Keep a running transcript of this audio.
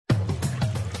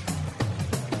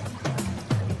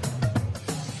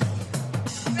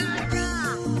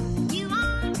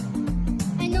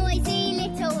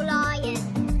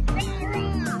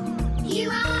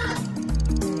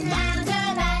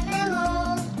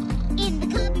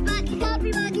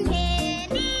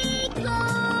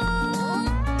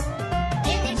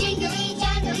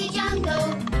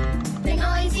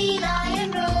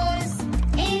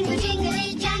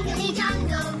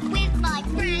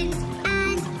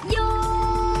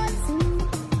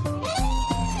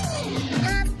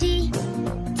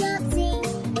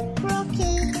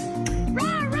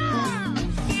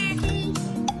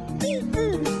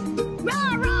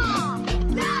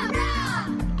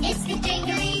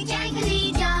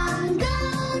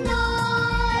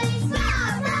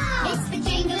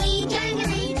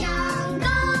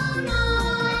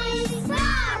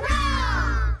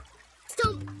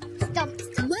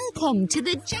Welcome to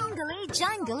the Jingly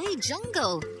Jangly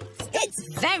Jungle. It's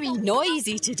very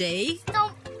noisy today.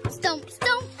 Stomp, stomp,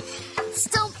 stomp.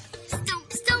 Stomp,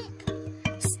 stomp, stomp.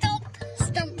 Stomp,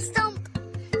 stomp, stomp.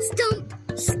 Stomp,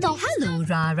 stomp. Hello,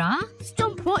 Raa Raa.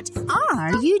 Stomp. What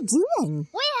are you doing?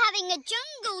 We're having a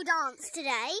jungle dance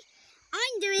today.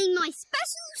 I'm doing my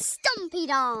special stompy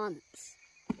dance.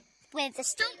 With a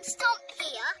stomp stomp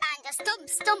here and a stomp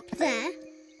stomp there.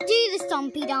 Do the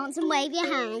stompy dance and wave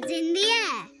your hands in the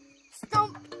air.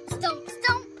 Stomp, stomp,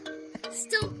 stomp.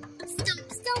 Stomp,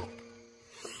 stomp, stomp.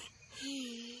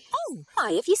 Oh,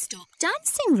 why have you stopped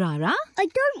dancing, Raa Raa? I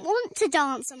don't want to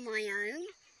dance on my own.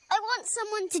 I want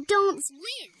someone to dance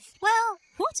with. Well,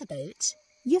 what about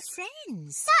your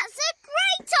friends? That's a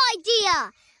great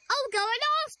idea. I'll go and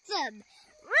ask them.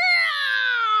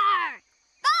 Roar!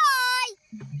 Bye!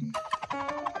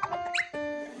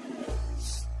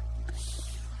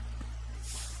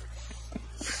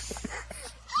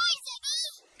 Hi, Zebby.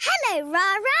 Hello,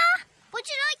 Raa Raa. Would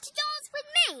you like to dance with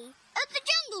me at the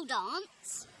jungle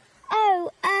dance?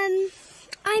 Oh, I'm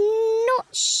not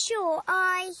sure.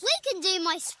 We can do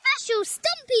my special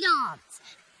stumpy dance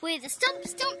with a stomp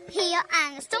stomp here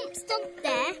and a stomp stomp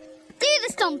there. Do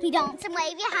the stompy dance and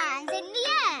wave your hands in the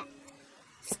air.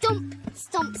 Stomp,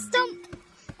 stomp, stomp.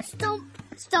 Stomp,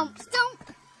 stomp,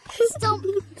 stomp. Stomp,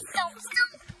 stomp,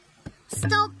 stomp.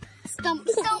 Stomp, stomp,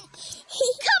 stomp.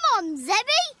 Come on,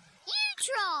 Zebby. You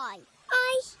try.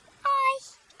 I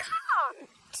can't.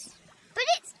 But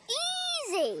it's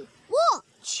easy.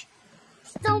 Watch.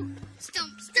 Stomp,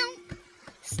 stomp, stomp.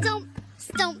 Stomp,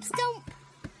 stomp, stomp.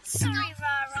 Sorry,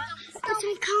 Raa Raa, but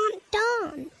I can't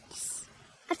dance.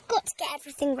 I've got to get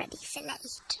everything ready for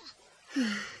later.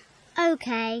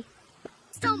 Okay.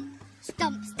 Stomp,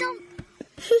 stomp, stomp.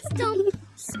 Stomp,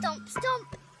 stomp,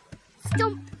 stomp.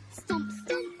 Stomp, stomp,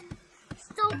 stomp.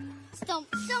 Stomp,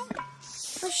 stomp, stomp.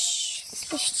 Swish,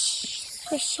 swish,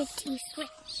 swishity,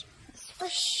 swish.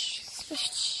 Swish,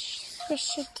 swish,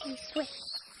 swishity, swish.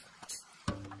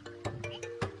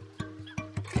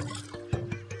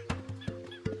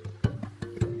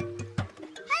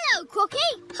 Hello, Crocky.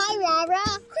 Hi, Raa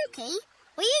Raa. Crocky,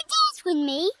 will you dance with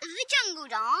me at the jungle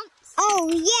dance? Oh,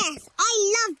 yes. I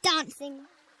love dancing.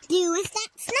 Do a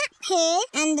snap, snap here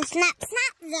and a snap,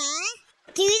 snap there.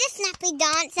 Do the snappy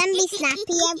dance and be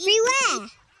snappy everywhere.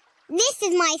 This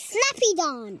is my snappy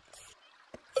dance.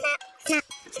 Snap, snap,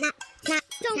 snap, snap,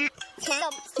 stomp,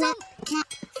 stomp, stomp, snap,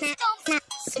 snap,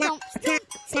 stomp, stomp, snap,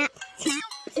 snap,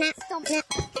 snap, stomp, snap,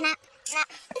 snap,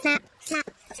 snap, snap, snap,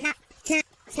 snap, snap, snap,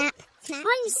 snap.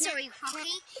 I'm sorry,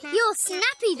 Crocky. Your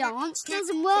snappy dance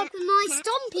doesn't work with my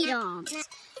stompy dance.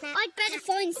 I'd better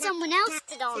find someone else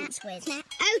to dance with.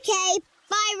 Okay,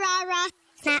 bye, Raa Raa.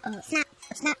 Snap, snap,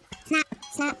 snap, snap,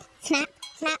 snap, snap,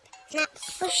 snap, snap.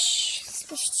 Swish,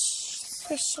 swish,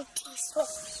 swishity,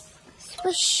 swish.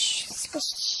 Swish,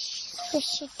 swish,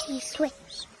 swishity, swish.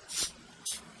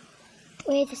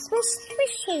 With a swish,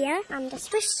 swish here and a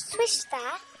swish, swish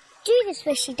there. Do the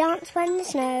swishy dance when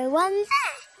there's no one there.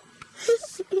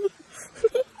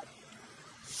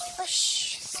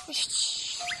 Swish, swish,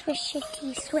 swishity,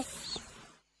 swish.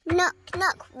 Knock,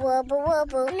 knock, wobble,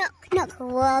 wobble. Knock, knock,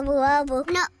 wobble, wobble.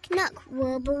 Knock, knock,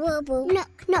 wobble, wobble.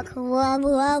 Knock, knock,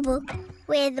 wobble, wobble.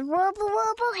 With a wobble,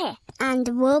 wobble here and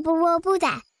a wobble, wobble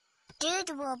there. Do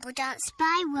the wobble dance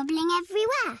by wobbling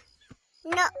everywhere.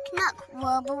 Knock, knock,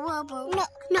 wobble, wobble.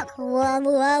 Knock, knock,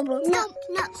 wobble, wobble. Knock,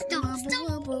 knock, stomp,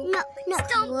 stomp. Knock, knock,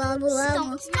 wobble,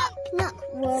 wobble. Knock, knock,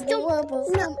 wobble,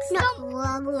 wobble. Knock, knock,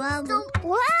 wobble, wobble.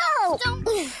 Wow!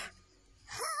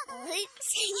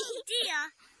 Oopsie dear.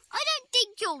 I don't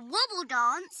think your wobble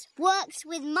dance works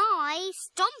with my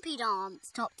stompy dance,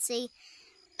 Topsy.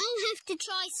 I'll have to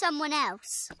try someone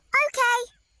else. Okay.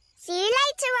 See you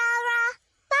later, Raa Raa.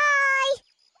 Bye.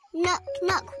 Knock,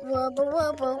 knock, wobble,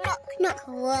 wobble. Knock, knock,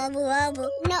 wobble,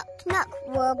 wobble. Knock, knock,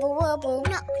 wobble, wobble.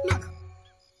 Knock, knock.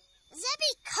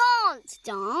 Zebby can't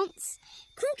dance.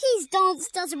 Crocky's dance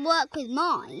doesn't work with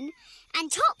mine.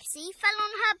 And Topsy fell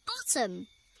on her bottom.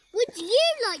 Would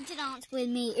you like to dance with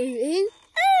me, Ooo Ooo?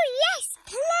 Oh, yes,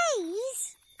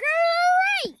 please.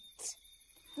 Great.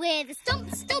 With a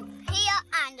stomp, stomp here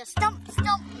and a stomp,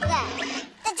 stomp there.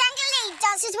 The jangly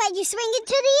dance is where you swing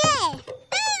into the air.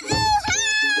 Ooh, ooh,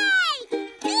 hooray!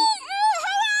 Ooh, ooh,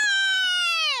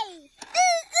 hooray!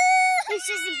 Ooh, ooh, this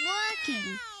isn't working.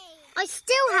 I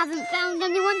still haven't found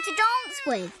anyone to dance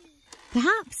with.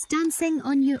 Perhaps dancing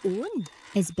on your own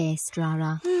is best, Raa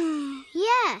Raa.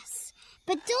 Yes,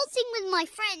 but dancing with my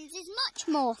friends is much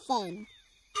more fun.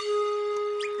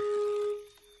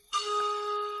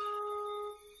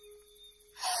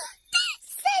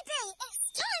 Zebby, it's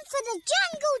time for the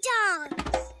jungle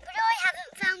dance. But I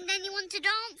haven't found anyone someone to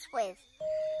dance with.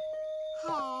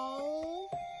 Oh.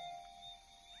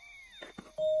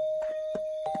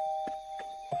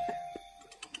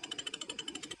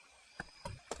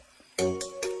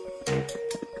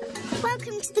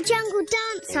 Welcome to the jungle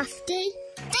dance, Huffty.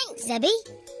 Thanks, Zebby.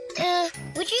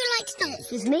 Would you like to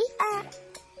dance with me?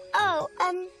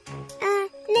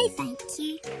 No thank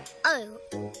you. Oh,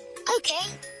 okay.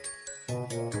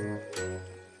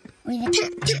 With a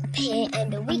tap tap here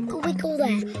and a wiggle wiggle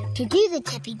there. To do the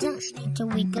tappy dance, need to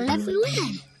wiggle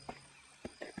everywhere.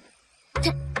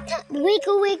 Tap tap,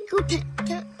 wiggle wiggle tap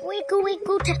tap, wiggle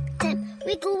wiggle tap tap,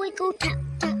 wiggle wiggle tap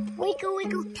tap, wiggle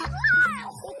wiggle tap.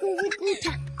 Wiggle wiggle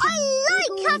tap. I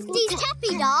like Huffty's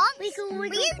tappy dance. Wiggle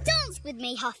wiggle. Will you dance with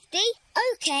me, Huffty?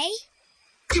 Okay.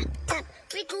 Tap tap,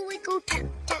 wiggle wiggle tap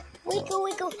tap, wiggle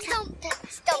wiggle stomp tap,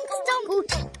 stomp stomp,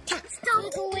 tap tap, stomp,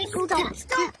 wiggle wiggle tap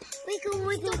stomp, wiggle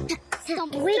wiggle tap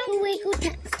stomp, wiggle wiggle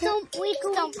tap stomp,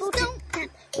 wiggle wiggle tap,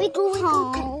 wiggle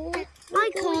wiggle tap.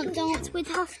 I can't dance with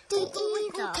Huffty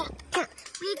either. Tap,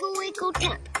 wiggle wiggle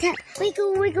tap tap,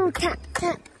 wiggle wiggle tap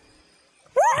tap.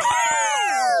 Woo!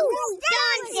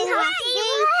 Dancing, Huffty!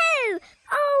 Woo!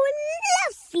 Oh,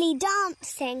 lovely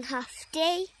dancing,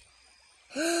 Huffty.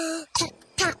 Tap,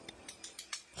 tap.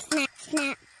 Snap,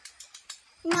 snap.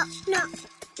 Knock, knock.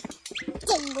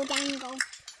 Dingle, dangle.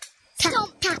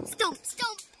 Stomp, tap, stomp,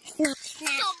 stomp. Snap,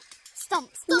 snap. Stomp,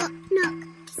 stomp. Knock, knock.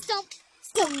 Stomp,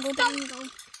 dingle, dangle.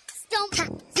 Stomp,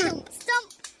 tap, stomp,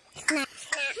 stomp. Snap,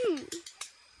 snap.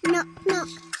 Knock, knock.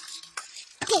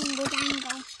 Dingle,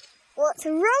 dangle. What's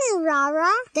wrong, Raa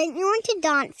Raa? Don't you want to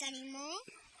dance anymore?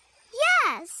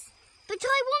 Yes, but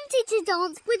I wanted to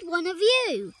dance with one of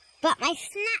you. But my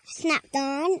snap snap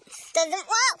dance doesn't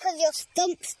work with your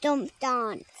stomp stomp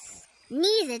dance.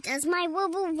 Neither does my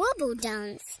wobble wobble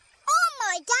dance. Or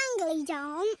my dangly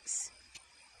dance.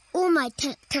 Or my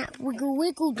tap tap wiggle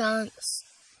wiggle dance.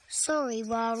 Sorry,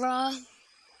 Raa Raa.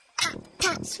 Tap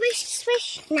tap swish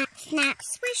swish, snap snap,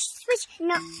 swish swish,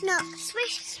 knock knock,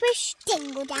 swish swish,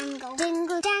 dingle dangle,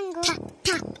 dingle dangle, tap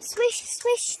tap, swish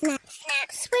swish, snap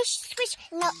snap, swish swish,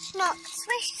 knock knock,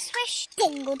 swish swish,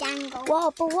 dingle dangle,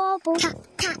 wobble wobble, tap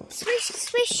tap, swish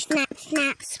swish, snap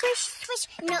snap, swish swish,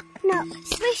 knock knock,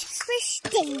 swish swish,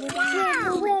 dingle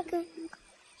dangle, wiggle wiggle.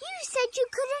 You said you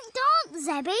couldn't dance,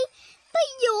 Zebby, but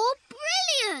you're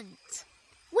brilliant.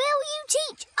 Will you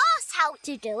teach us how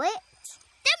to do it?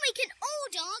 Then we can all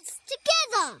dance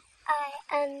together.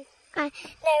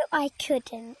 No, I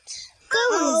couldn't. Go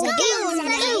on,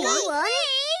 Zebby. Go on.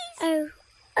 Oh,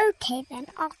 okay then,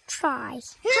 I'll try.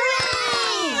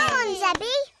 Hooray! Go on,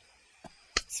 Zebby.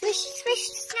 Swish, swish,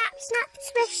 snap, snap,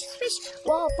 swish, swish,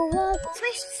 wobble, wobble,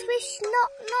 swish, swish,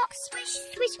 knock, knock, swish,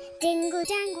 swish, dingle,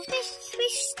 dangle, swish,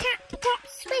 swish, tap, tap,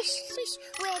 swish, swish,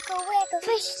 wiggle, wiggle,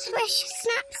 swish, swish,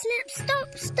 snap, snap,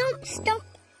 stomp, stomp, stomp.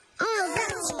 Oh,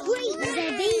 that's great,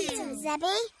 Zebby.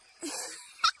 Zebby?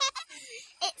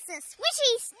 It's a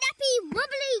swishy, snappy,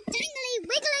 wobbly, dangly,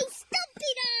 wiggly,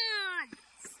 stompy dance.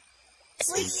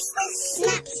 Swish, swish,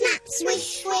 snap, snap, swish,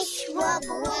 swish,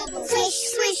 wobble, wobble, swish,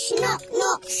 swish, knock,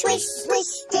 knock, swish,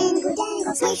 swish, dingle,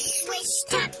 dangle, swish, swish,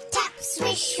 tap, tap,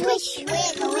 swish, swish,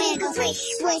 wiggle, wiggle, swish,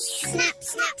 swish, snap,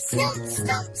 snap, stomp,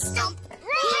 stomp, stomp.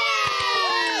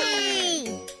 Hooray!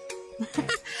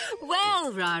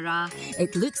 Well, Raa Raa,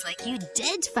 it looks like you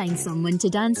did find someone to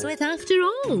dance with after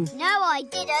all. No, I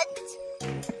didn't.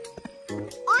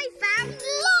 I found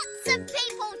lots of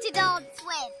people to dance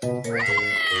with. Raa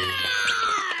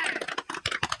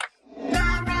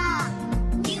Raa,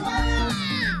 you are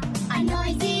a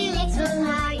noisy little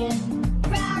lion.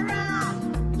 Raa Raa,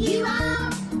 you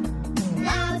are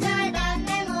louder than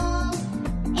them all.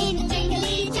 In the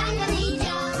jingly jangly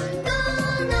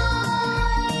jungle noise.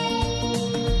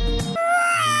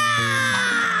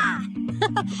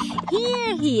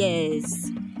 Here he is.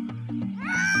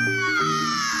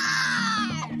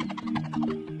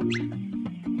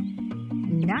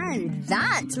 Now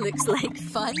that looks like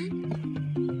fun.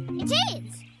 It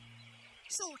is.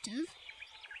 Sort of.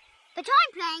 But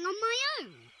I'm playing on my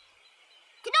own.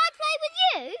 Can I play with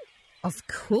you? Of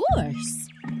course.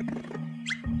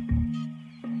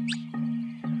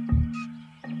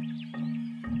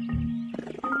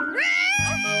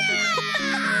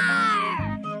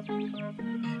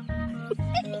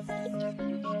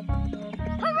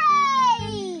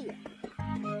 Hooray!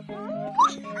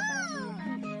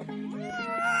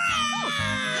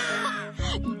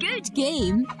 Good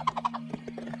game.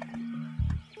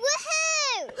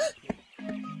 Woohoo!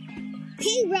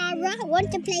 Hey, Raa Raa,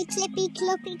 want to play Clippy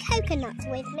Cloppy Coconuts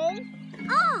with me?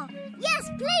 Oh, yes,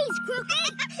 please, Crocky.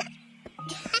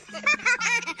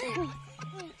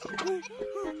 Thanks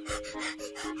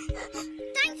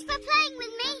for playing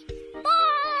with me.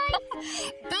 Bye.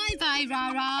 Bye-bye,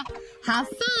 Raa Raa. Have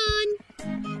fun.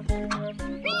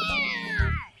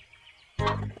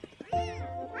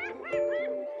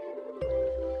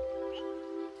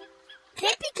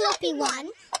 Clippy Cloppy 1,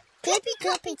 Clippy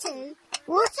Cloppy 2.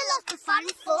 What a lot of fun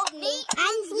for me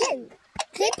and you.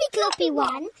 Clippy Cloppy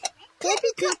 1,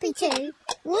 Clippy Cloppy 2.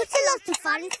 What a lot of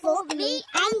fun for me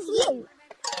and you.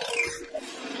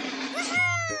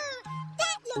 Woohoo!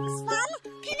 That looks fun.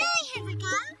 Can I have a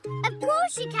go? Of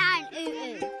course you can, Ooo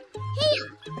Ooo. Here.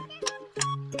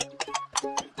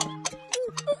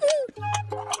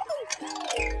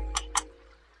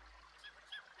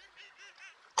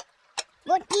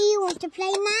 What do you want to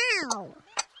play now?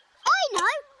 I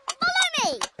know. Follow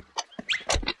me.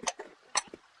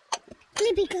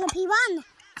 Clippy Cloppy 1,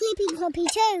 Clippy Cloppy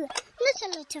 2. Not a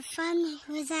lot of fun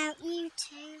without you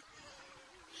two.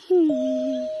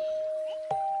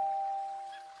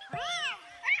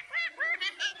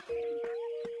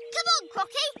 Come on,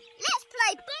 Crocky. Let's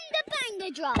play Bunga Banga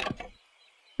Drum.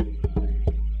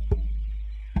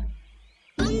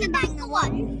 Bunga Banga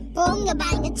 1, Bunga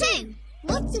Banga 2.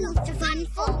 What's a lot of fun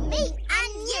for me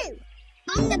and you?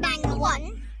 Bunga Banga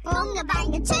 1, Bunga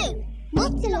Banga 2.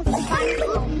 What's a lot of fun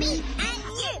for me and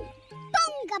you?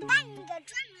 Bunga Banga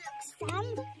Drum looks fun.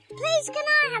 Please, can I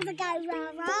have a go,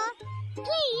 Raa Raa?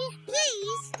 Please,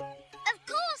 please. Of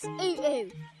course, Ooo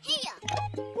Ooo. Here.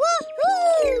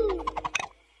 Woohoo!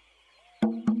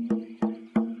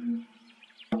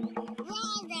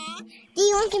 Raa Raa, do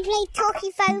you want to play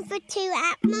talkie phone for 2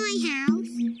 at my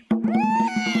house?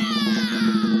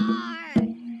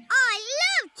 I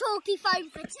love talkie phone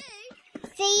for 2.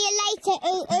 See you later,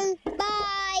 Ooo Ooo.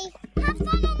 Bye. Have fun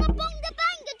on the Bunga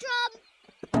Banga Drum.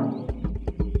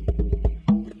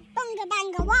 Bunga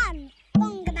Banga 1,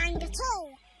 Bunga Banga 2.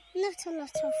 Not a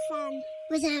lot of fun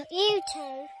without you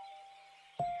two.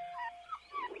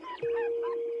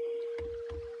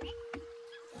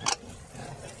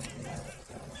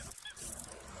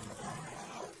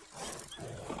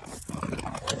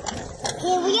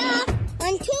 Here we are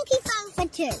on talkie phone for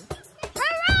 2.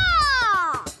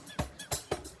 Hurrah!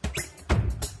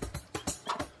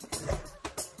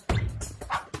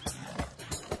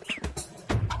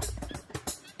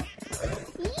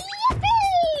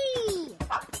 Yippee!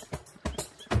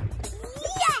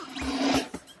 Yes!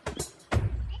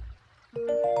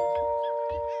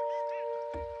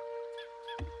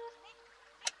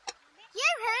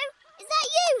 Yoo-hoo! Is that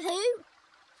Yoo-hoo?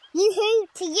 Yoo-hoo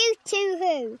to you two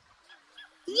who?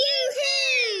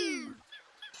 Yoo-hoo!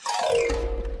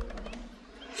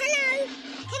 Hello,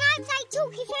 can I play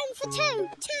talkie phone for 2?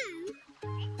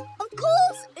 Of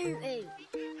course, Ooo Ooo.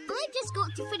 I've just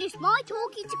got to finish my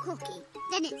talkie to Crocky.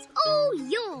 Then it's all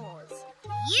yours.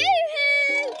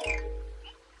 Yoo-hoo!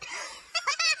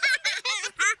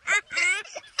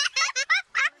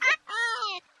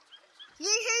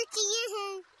 Yoo-hoo to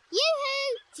yoo-hoo. Yoo-hoo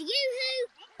to yoo-hoo.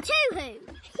 Two-hoo.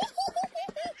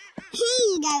 Here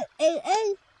you go, Ooo Ooo.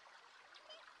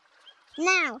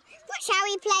 Now, what shall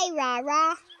we play, Raa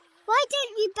Raa? Why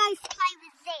don't you both play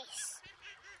with this?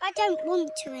 I don't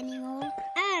want to anymore.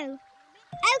 Oh,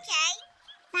 okay.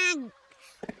 Thanks.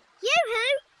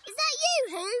 Yoo-hoo? Is that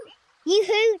Yoo-hoo?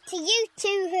 Yoo-hoo to you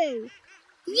two who?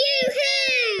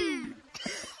 Yoo-hoo!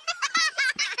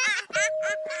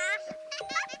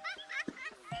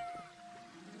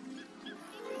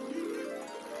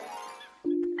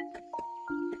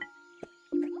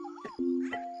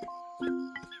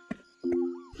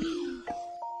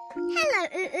 Hello,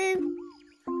 Ooo Ooo.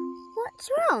 What's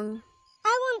wrong? I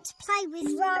want to play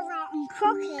with Raa Raa and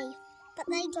Crocky, but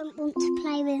they don't want to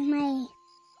play with me.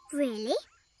 Really?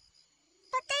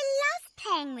 But they love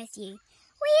playing with you.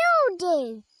 We all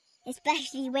do.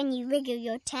 Especially when you wriggle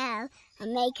your tail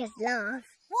and make us laugh.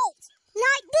 What?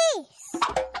 Like this?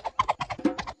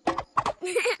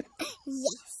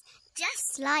 Yes,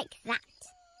 just like that.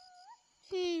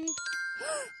 Maybe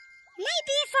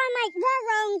if I make Raa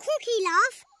Raa and Crocky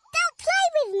laugh, they'll play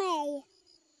with me.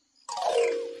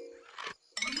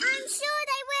 I'm sure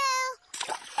they will.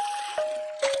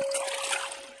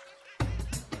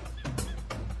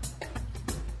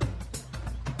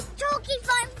 Talkie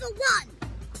phone for 1.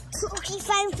 Talkie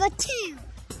phone for 2.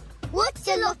 What's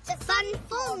a lot of fun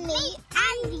for me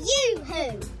and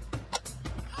Yoo-hoo?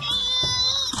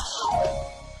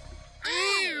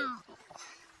 Ow.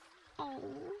 Oh,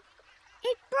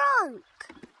 it broke.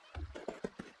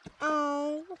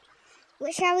 Oh,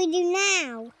 what shall we do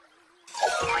now?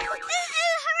 Hooray!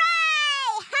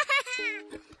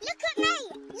 Look at me!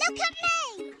 Look at me!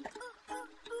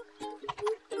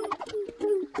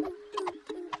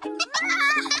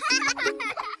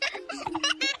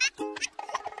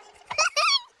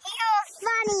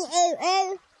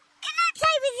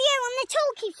 a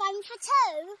talkie phone for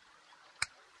two?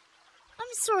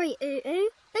 I'm sorry, Ooo Ooo,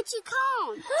 but you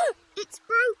can't. It's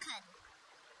broken.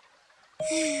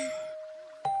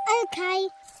 Okay,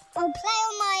 I'll play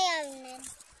on my own then.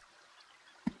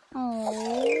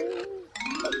 Oh,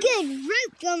 good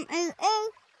rope jump, Ooo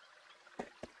Ooo.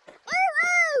 Ooo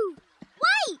Ooo!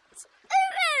 Wait!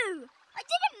 Ooo Ooo! I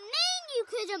didn't mean you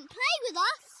couldn't play with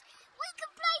us. We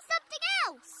can play something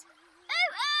else.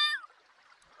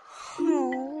 Ooo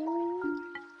Ooo!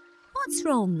 What's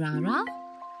wrong, Raa Raa?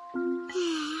 Ooo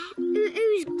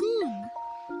Oo's gone.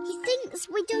 He thinks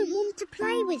we don't want to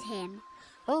play with him.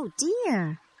 Oh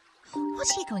dear. What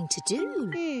are you going to do?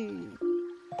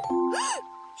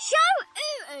 Show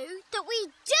Ooo Ooo that we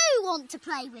do want to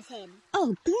play with him.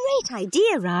 Oh, great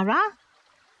idea, Raa Raa.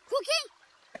 Crocky!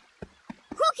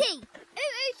 Crocky! Ooo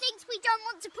Ooo thinks we don't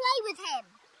want to play with him.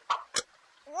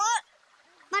 What?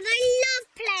 But I love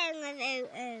playing with Ooo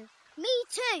Ooo. Me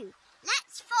too.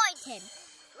 Let's fight him.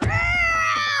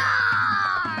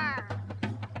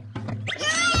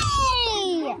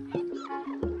 Yay!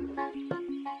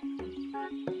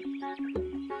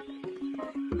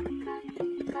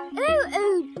 Ooo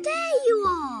Ooo, there you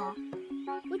are.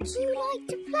 Would you like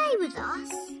to play with us?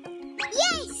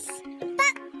 Yes!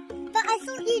 But I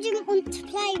thought you didn't want to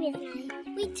play with me.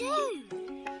 We do.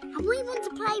 And we want to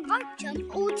play rope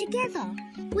jump all together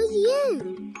with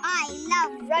you. I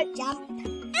love rope jump.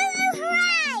 Ooh,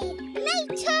 hooray! Me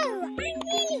too. I'm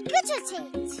really good at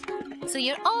it. So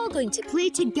you're all going to play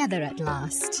together at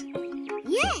last.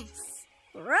 Yes.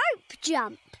 Rope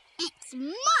jump. It's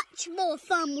much more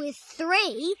fun with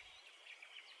three.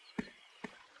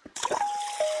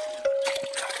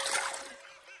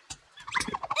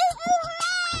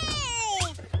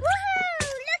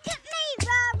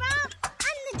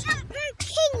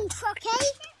 Crocky.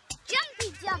 Jumpy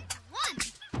jump 1,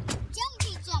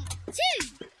 jumpy jump 2,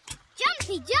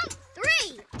 jumpy jump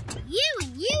 3. You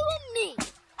and me.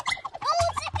 All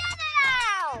together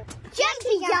now.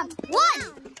 Jumpy jump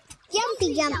 1, jumpy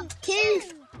jump 2,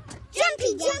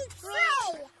 jumpy jump 3.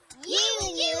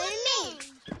 You and me.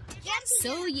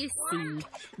 So you see,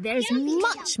 there's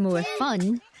much more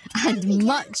fun and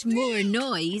much more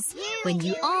noise when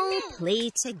you all play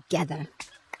together.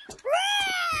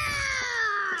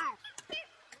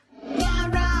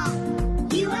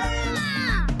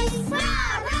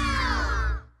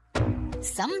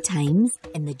 Sometimes,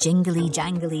 in the jingly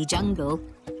jangly jungle,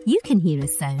 you can hear a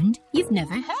sound you've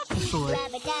never heard before.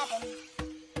 Rabba-dabbum.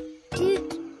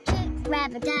 Toot, toot,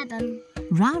 rabba-dabbum.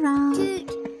 Raa Raa. Toot,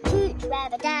 toot,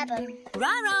 rabba-dabbum.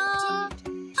 Raa Raa.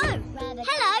 Oh,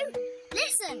 hello.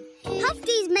 Listen,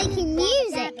 Huffty's making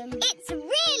music. It's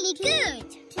really good.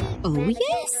 Oh,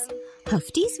 yes.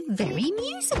 Huffty's very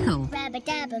musical.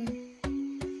 Rabba-dabbum.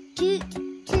 Toot,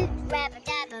 toot,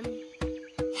 rabba-dabbum.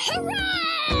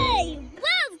 Hooray!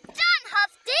 Well done,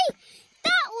 Huffty!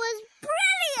 That was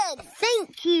brilliant!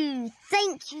 Thank you.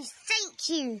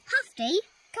 Huffty,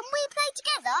 can we play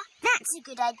together? That's a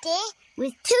good idea.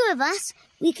 With two of us,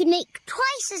 we could make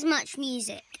twice as much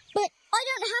music. But I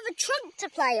don't have a trunk to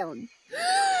play on.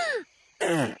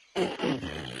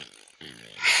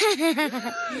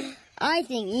 I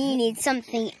think you need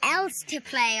something else to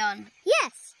play on.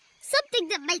 Yes, something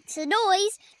that makes a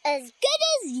noise as good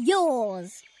as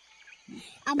yours.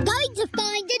 I'm going to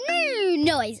find a new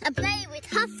noise. A play with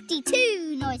Huffty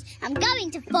too noise. I'm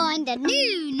going to find a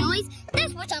new noise.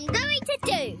 That's what I'm going to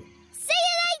do. See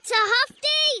you later,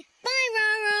 Huffty. Bye,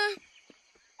 Raa Raa.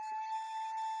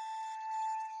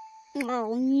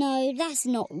 Oh, no, that's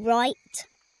not right.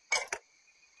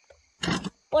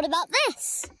 What about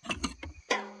this?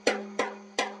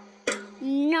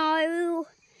 No.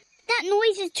 That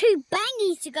noise is too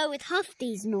bangy to go with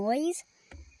Huffty's noise.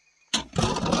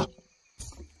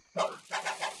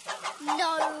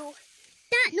 No,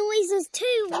 that noise is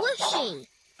too whooshy.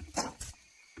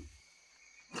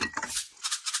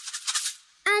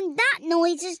 And that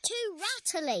noise is too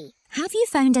rattly. Have you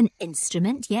found an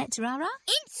instrument yet, Raa Raa?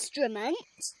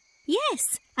 Instrument?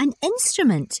 Yes, an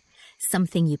instrument.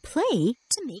 Something you play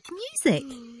to make music.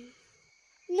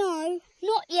 No,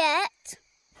 not yet.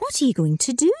 What are you going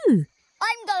to do?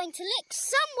 I'm going to look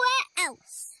somewhere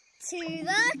else. To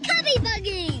the cubby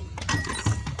buggy.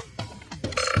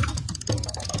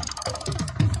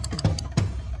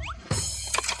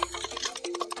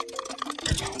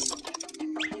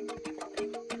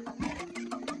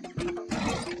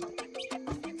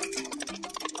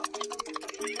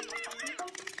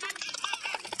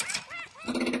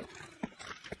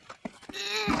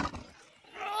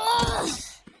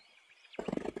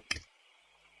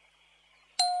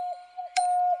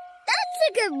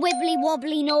 Wibbly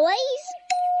wobbly noise,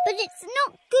 but it's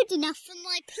not good enough for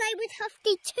my play with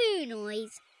Huffty 2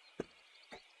 noise.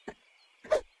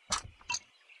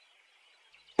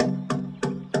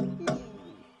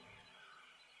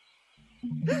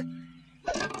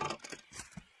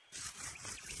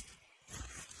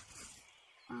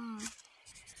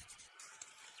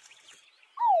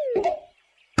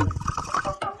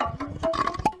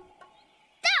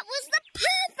 That was the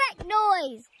perfect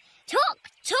noise! Tock,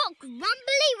 tock,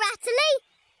 rumbly, rattly,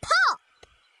 pop!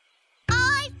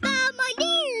 I found my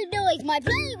new noise, my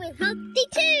play with Huffty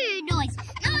 2 noise.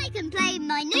 Now I can play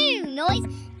my new noise.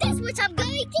 That's what I'm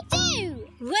going to do.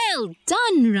 Well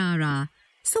done, Raa Raa.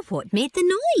 So what made the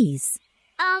noise?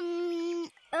 I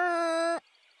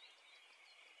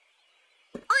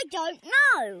don't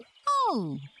know.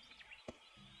 Oh.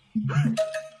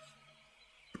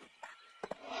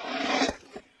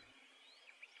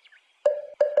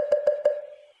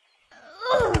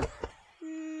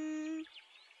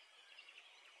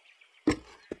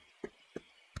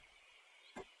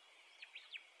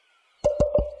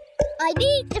 I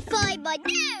need to find my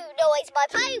new noise, my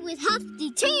play with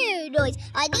Huffty 2 noise.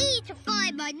 I need to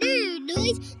find my new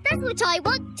noise. That's what I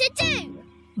want to do.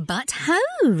 But how,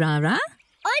 Raa Raa?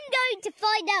 I'm going to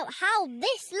find out how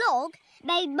this log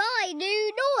made my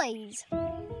new noise.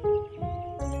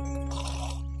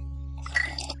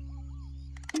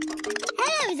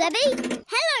 Hello, Zebby.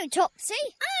 Hello,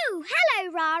 Topsy. Oh,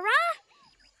 hello, Raa Raa.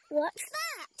 What's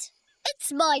that?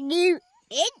 It's my new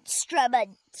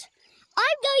instrument.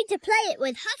 I'm going to play it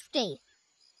with Huffty.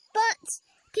 But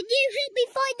can you help me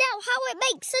find out how it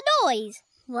makes a noise?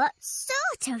 What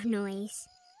sort of noise?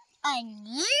 A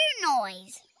new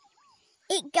noise.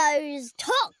 It goes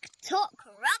tock, tock,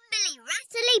 rumbly,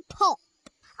 rattly, pop.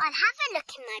 I'll have a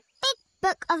look in my big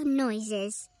book of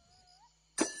noises.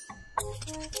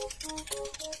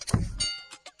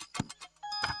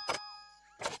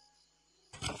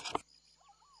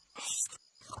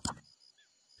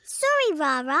 Sorry,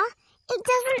 Raa Raa. It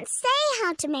doesn't say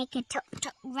how to make a tock,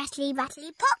 tock, rattly,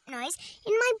 rattly, pop noise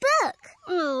in my book.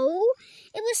 Oh,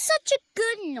 it was such a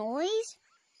good noise.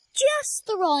 Just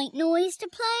the right noise to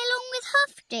play along with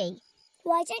Huffty.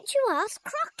 Why don't you ask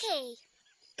Crocky?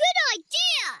 Good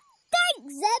idea!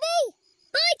 Thanks, Zebby!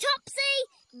 Bye, Topsy!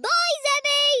 Bye,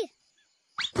 Zebby!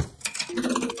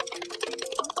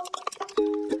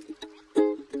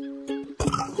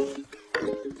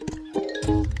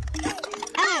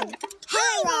 Oh,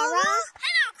 hi, Raa Raa!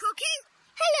 Hello, Crocky!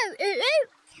 Hello, Ooo Ooo!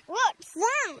 What's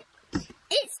that?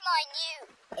 It's my new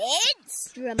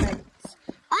instrument.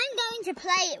 I'm going to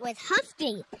play it with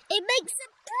Huffty. It makes a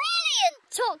brilliant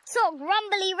tock, tock,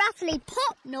 rumbly, rattly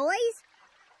pop noise.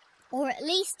 Or at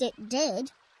least it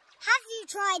did. Have you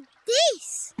tried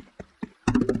this?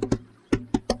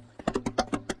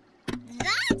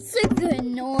 That's a good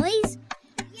noise.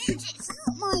 Yet it's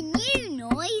not my new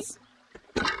noise.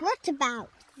 What about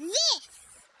this?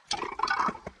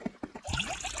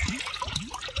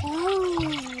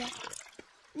 Oh,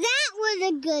 that was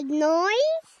a good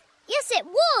noise. Yes, it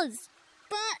was.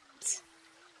 But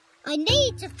I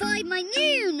need to find my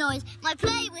new noise. My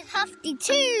play with Huffty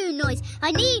 2 noise.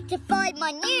 I need to find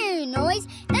my new noise.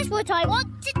 That's what I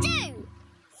want to do.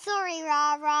 Sorry,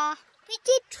 Raa Raa. We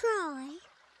did try.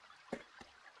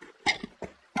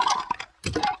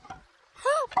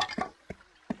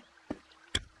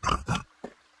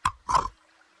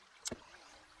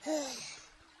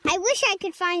 I wish I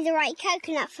could find the right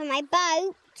coconut for my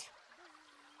boat.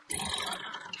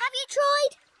 Have you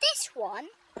tried this one?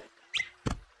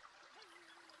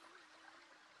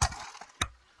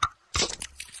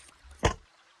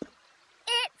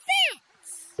 It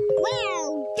fits!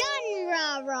 Well done,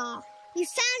 Raa Raa. You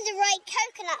found the right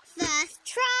coconut first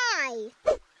try.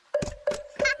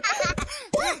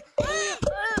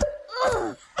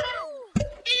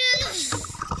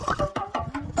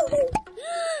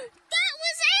 That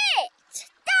was it!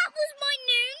 That was my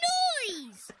new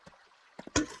noise!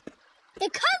 The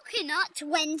coconut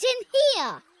went in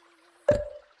here.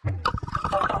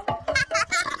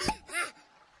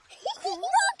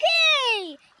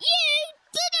 Rocky! You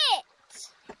did it!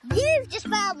 You've just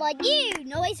found my new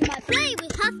noise, my play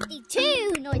with Huffty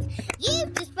 2 noise.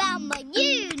 You've just found my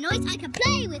new noise, I can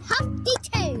play with Huffty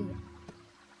 2.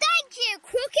 Thank you,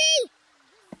 Crocky!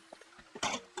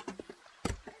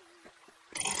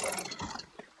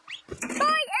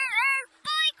 Bye, Ooo!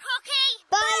 Bye, Crocky!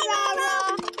 Bye, Raa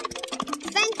Raa!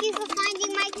 Thank you for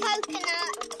finding my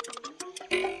coconut.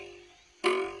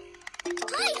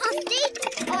 Hi, Huffty!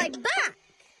 I'm back.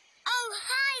 Oh,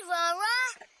 hi, Raa Raa.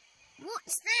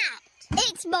 What's that?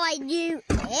 It's my new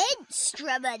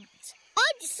instrument.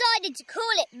 I decided to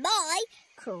call it my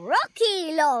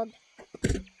Crocky log.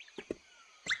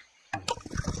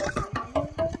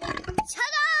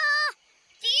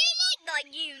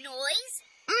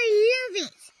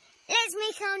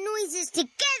 make our noises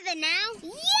together now.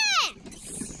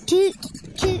 Yes! Toot,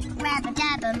 toot,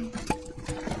 rabba-dabbum.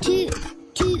 Toot,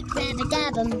 toot,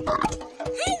 rabba-dabbum.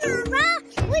 Hey, Raa Raa,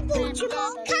 we bought you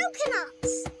more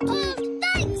coconuts. Oh,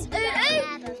 thanks, Ooo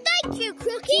Ooo. Thank you,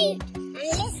 Crocky. And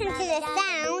listen to the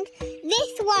sound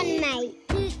this one makes.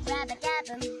 Toot,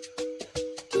 rabba-dabbum.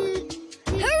 Toot, toot.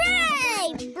 Hooray!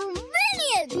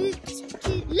 Brilliant!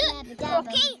 Look,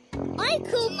 Crocky, I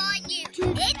call my new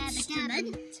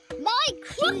instrument my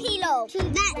Crocky log.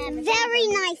 That's very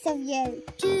nice of you.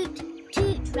 Toot,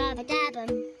 toot, rabba-dabbum.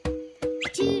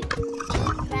 Toot,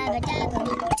 toot, rabba-dabbum.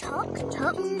 Tock,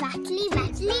 tock, rattly,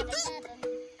 rattly.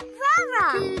 Raa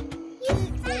Raa, you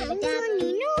found your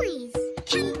new noise.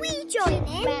 Can we join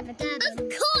in? Of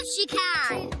course you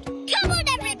can. Come on,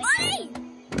 everybody.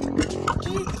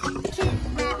 Toot, toot,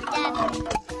 rabba-dabbum.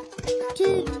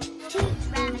 Toot, toot,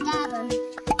 rabba-dabbum.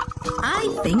 I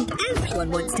think everyone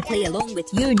wants to play along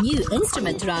with your new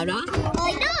instrument, Raa Raa.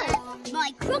 I know.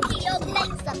 My Crocky log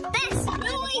makes the best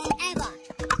noise ever.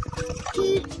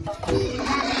 Toot, toot,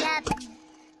 rabba-dabbum.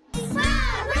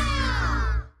 Raa Raa!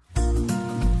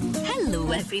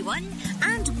 Hello everyone,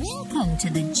 and welcome to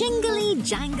the Jingly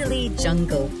Jangly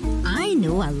Jungle. I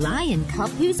know a lion cub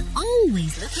who's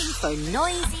always looking for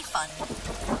noisy fun.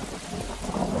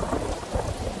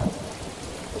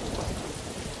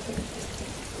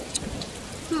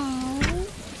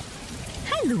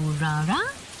 Hello, Raa Raa.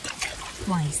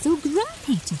 Why so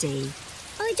grumpy today?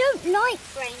 I don't like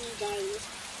rainy days.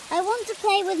 I want to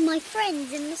play with my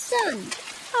friends in the sun.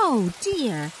 Oh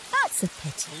dear, that's a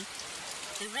pity.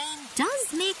 The rain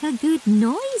does make a good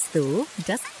noise though,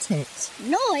 doesn't it?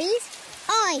 Noise?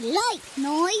 I like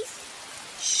noise.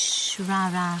 Shh,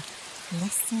 Raa Raa,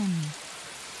 listen.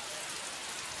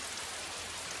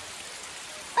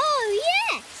 Oh,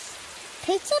 yes.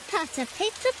 Pitter-patter,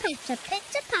 pitter-patter,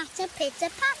 pitter-patter,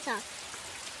 pitter-patter.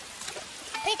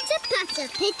 Pitter-patter,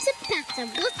 pitter-patter,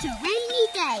 what a rainy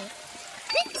day.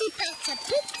 Pitter-patter,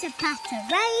 pitter-patter,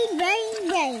 rain, rain,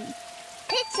 rain.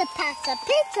 Pitter-patter,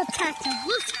 pitter-patter,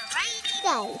 what a rainy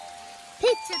day.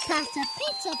 Pitter-patter,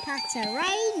 pitter-patter,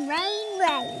 rain, rain,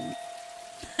 rain.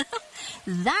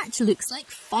 That looks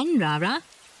like fun, Raa Raa.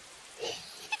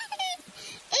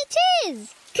 It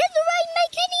is. Can the rain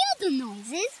make any other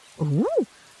noises? Oh,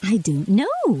 I don't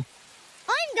know.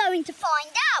 I'm going to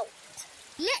find out.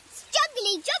 Let's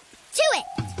juggly jump to it.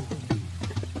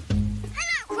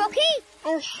 Hello, Crocky.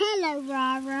 Oh, hello,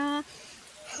 Raa Raa.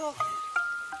 Oh.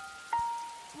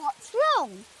 What's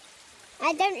wrong?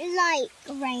 I don't like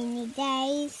rainy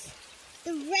days.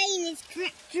 The rain is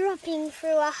dropping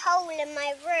through a hole in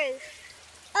my roof.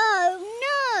 Oh,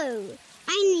 no.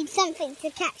 I need something to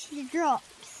catch the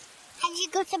drops. Have you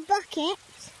got a bucket?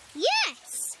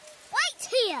 Yes. Wait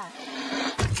here.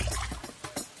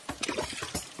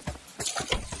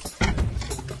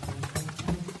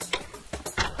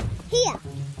 Here.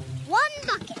 One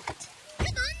bucket.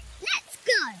 Come on, let's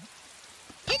go.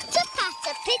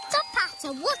 Pitter-patter,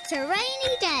 pitter-patter, what a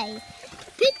rainy day.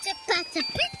 Pitter-patter,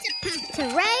 pitter-patter,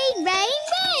 rain, rain,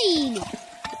 rain.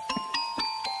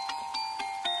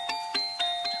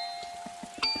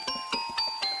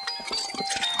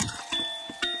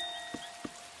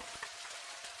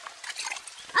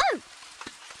 Oh!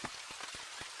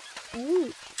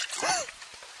 Ooh.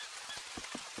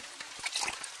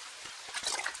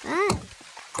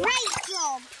 Great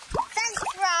job! Thanks,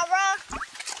 Raa Raa.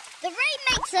 The rain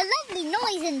makes a lovely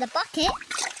noise in the bucket.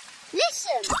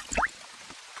 Listen!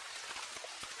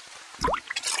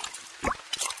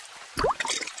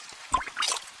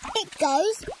 It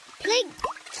goes plink,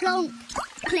 plonk,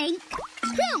 clink,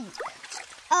 plonk.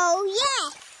 Oh,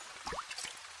 yes!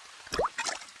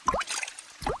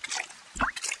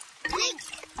 Plink,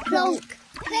 plonk,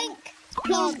 clink,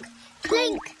 plonk,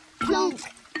 clink, plonk,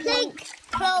 clink,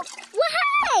 plonk.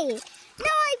 Wahey!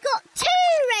 Now I've got 2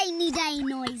 rainy day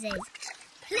noises.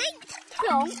 Plink,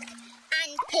 plonk,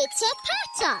 and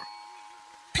pitter-patter.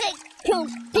 Plink,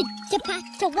 plonk,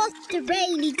 pitter-patter, what a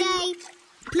rainy day.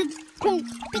 Plink, plonk,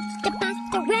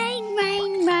 pitter-patter, rain,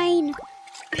 rain, rain.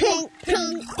 Plink,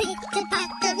 plonk,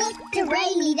 pitter-patter, what a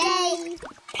rainy day.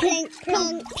 Plink,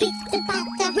 plonk,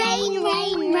 pitter-patter, rain,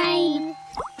 rain, rain.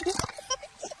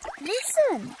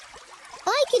 Listen,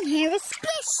 I can hear a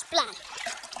splish-splash.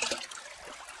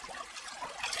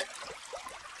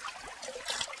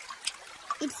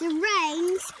 It's the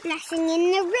rain splashing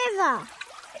in the river.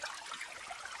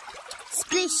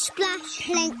 Splish, splash,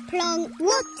 plink, plonk,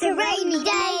 what a rainy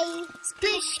day.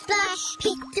 Splish, splash,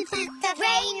 pitter-patter,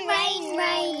 rain, rain,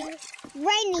 rain.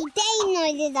 Rainy day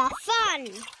noises are fun.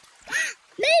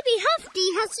 Maybe Huffty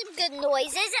has some good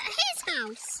noises at his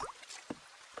house.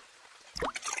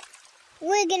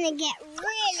 We're going to get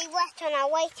really wet on our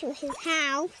way to his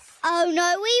house. Oh,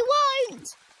 no, we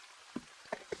won't.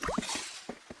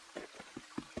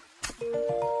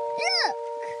 Look!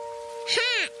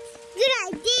 Hat! Good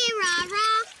idea, Raa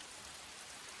Raa.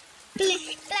 Splish,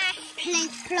 splash,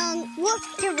 plink, plonk. What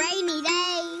a rainy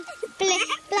day. Splish,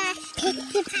 splash,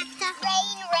 pitter-patter.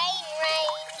 Rain, rain,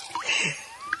 rain.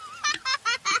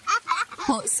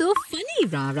 What's so funny,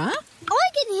 Raa Raa? I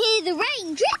can hear the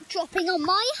rain drip-dropping on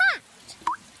my hat.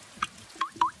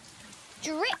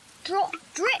 Drip, drop,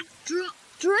 drip, drop,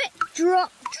 drip,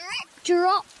 drop, drip,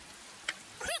 drop.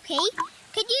 Crocky,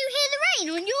 can you hear the rain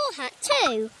on your hat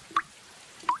too?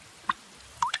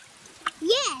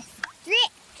 Yes.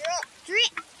 Drip, drop,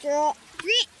 drip, drop,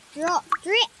 drip, drop,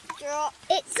 drip, drop.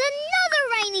 It's another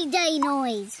rainy day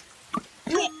noise.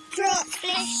 Drip, drop,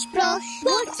 splish, splosh.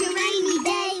 What a rainy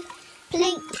day.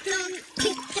 Plink, plonk,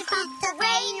 pitter-patter,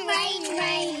 rain, rain,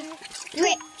 rain.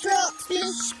 Drip, drop,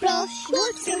 splish, splosh.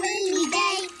 What a rainy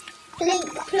day. Plink,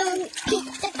 plonk,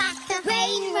 pitter-patter,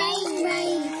 rain, rain,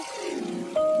 rain.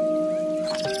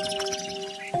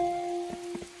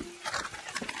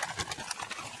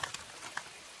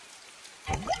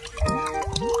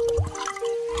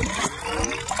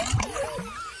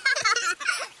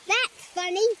 That's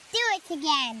funny. Do it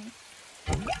again.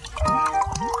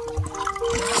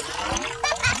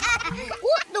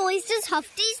 What noise does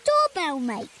Huffty's doorbell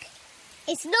make?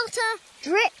 It's not a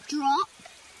drip drop,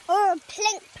 or a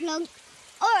plink plonk,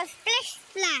 or a splish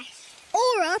splash,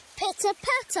 or a pitter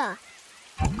patter.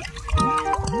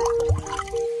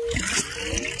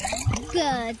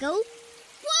 Gurgle,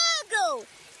 wurgle.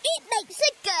 It makes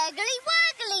a gurgly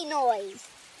wurgly noise.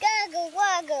 Gurgle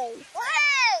wurgle.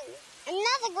 Whoa!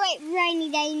 Another great rainy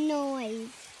day noise.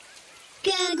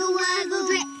 Gurgle wurgle,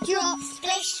 drip drop,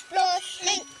 splish splosh,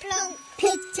 plink plonk,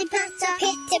 pitter patter,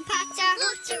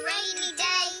 what a rainy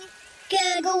day.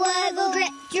 Gurgle wurgle,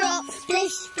 drip drop,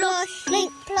 splish splosh,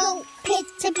 plink plonk,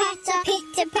 pitter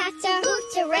patter,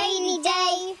 what a rainy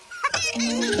day.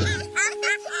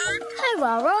 Hi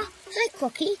Raa Raa. Hi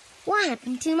Crocky. What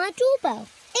happened to my doorbell?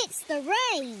 It's the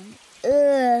rain.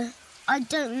 I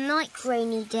don't like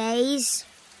rainy days.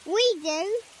 We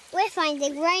do. We're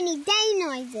finding rainy day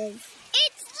noises.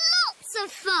 It's lots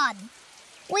of fun.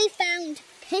 We found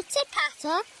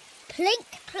pitter-patter,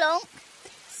 plink-plonk,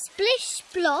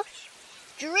 splish-splosh,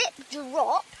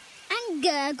 drip-drop and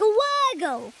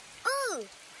gurgle-wurgle. Oh,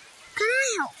 can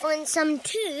I help find some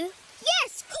too?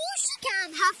 Yes, of course you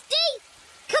can, Huffty.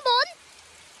 Come on.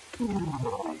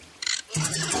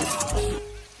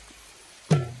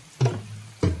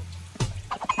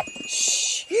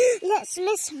 Shh, let's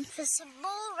listen for some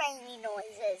more rainy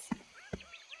noises.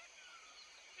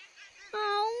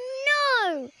 Oh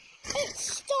no! It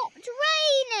stopped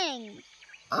raining!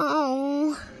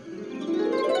 Oh.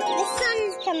 The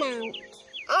sun's come out.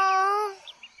 Oh.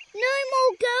 No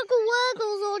more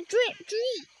gurgle-wurgles or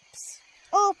drip-drips.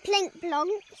 Or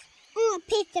plink-plonks. Or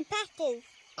pitter-patters.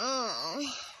 Oh.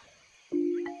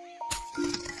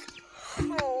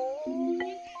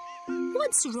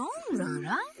 What's wrong, Raa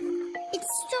Raa? It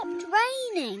stopped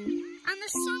raining and the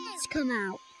sun has come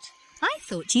out. I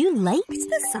thought you liked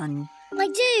the sun. I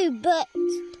do, but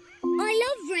I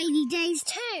love rainy days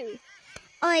too.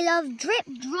 I love drip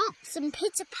drops and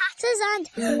pitter patters and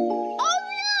oh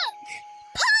look!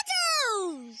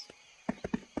 Puddles!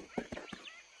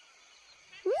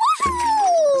 Woo!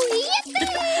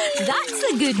 Yippee! That's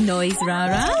a good noise, Raa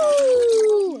Raa.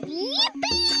 Woo!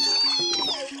 Yippee!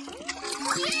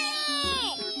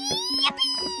 Yeah!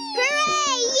 Yippee!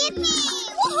 Hooray! Yippee!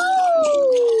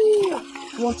 Woohoo!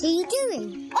 What are you doing?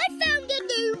 I found a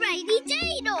new rainy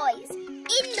day noise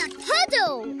in the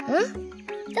puddle. Huh?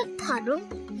 The puddle?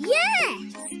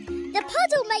 Yes! The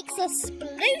puddle makes a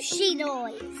splooshy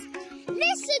noise.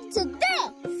 Listen to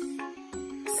this.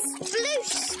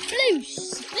 Sploosh, sploosh,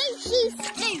 splooshy,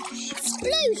 sploosh.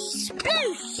 Sploosh,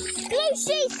 sploosh,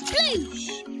 splooshy, sploosh.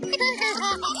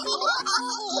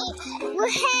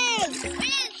 Hey!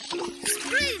 Sploosh,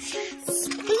 sploosh, sploosh,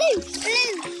 sploosh,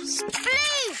 sploosh,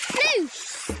 sploosh,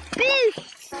 sploosh,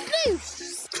 sploosh,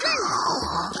 sploosh.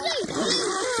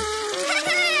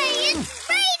 Hey, it's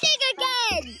raining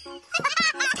again!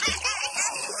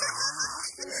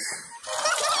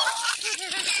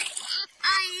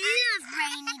 I love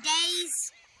rainy days.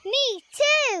 Me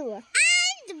too.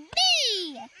 And me.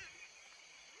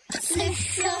 Splish,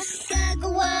 slosh,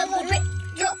 gurgle, wurgle, drip,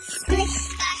 drop, splish,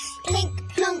 splash, plink,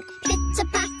 plonk, pitter,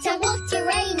 patter, what a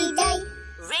rainy day.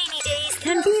 Rainy days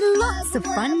can be lots of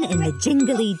fun in the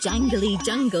Jingly Jangly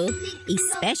Jungle,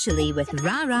 especially with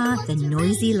Raa Raa, the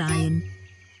noisy lion.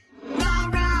 Raa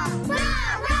Raa,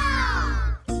 Raa Raa.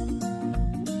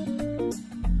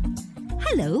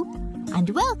 Hello, and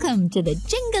welcome to the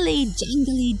Jingly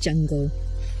Jangly Jungle.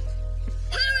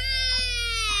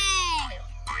 Hooray!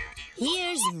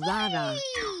 Here's Raa Raa,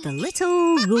 the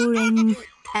little roaring,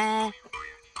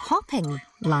 hopping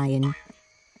lion.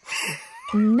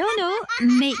 No,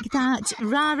 make that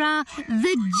Raa Raa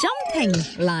the jumping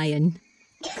lion.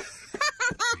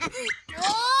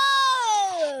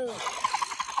 Whoa!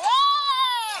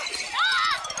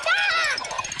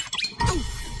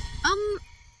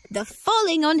 The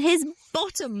falling on his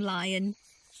bottom lion.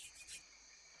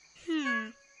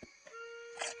 Are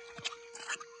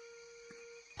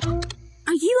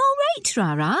you all right,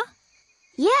 Raa Raa?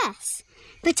 Yes,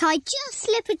 but I just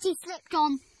slippity-slipped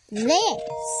on this.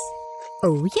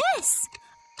 Oh, yes.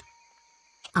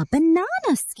 A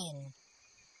banana skin.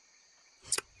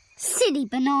 Silly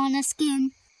banana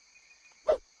skin.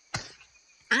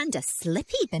 And a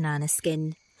slippy banana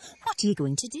skin. What are you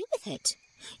going to do with it?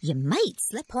 You might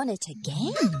slip on it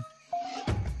again.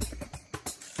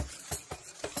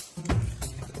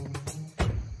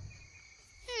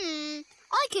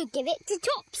 I could give it to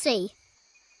Topsy.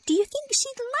 Do you think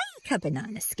she'd like a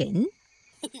banana skin?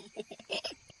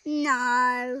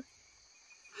 No.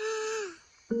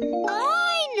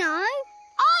 I know.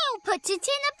 I'll put it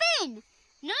in a bin.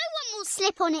 No one will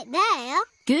slip on it there.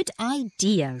 Good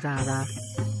idea, Raa Raa.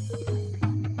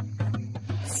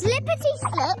 Slippity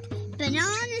slip,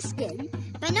 banana skin.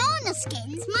 Banana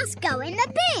skins must go in the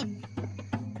bin.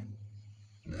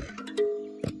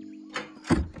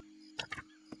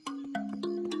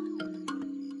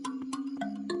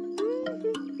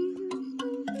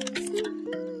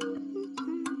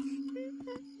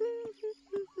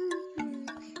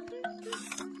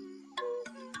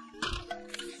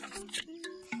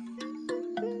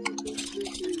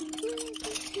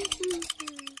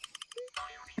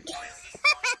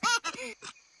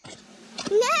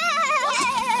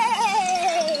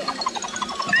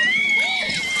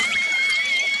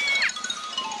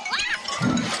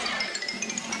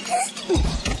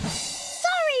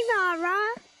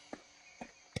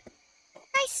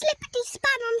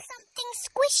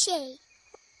 Squishy.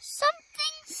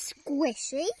 Something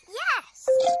squishy? Yes.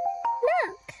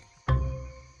 Look.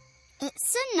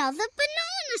 It's another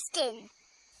banana skin.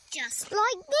 Just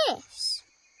like this.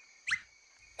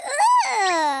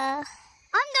 Ugh.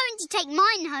 I'm going to take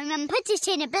mine home and put it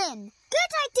in a bin.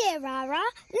 Good idea, Raa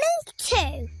Raa. Me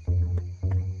too.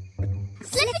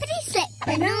 Slippity slip,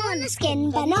 banana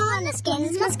skin. Banana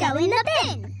skins must go in the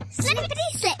bin. Slippity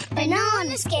slip,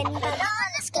 banana skin.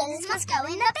 Banana skins must go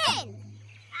in the bin.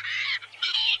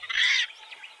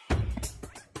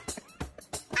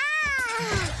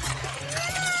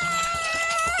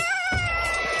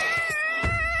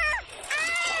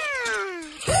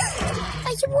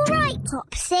 Are you all right,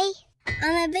 Topsy?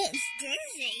 I'm a bit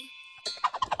dizzy.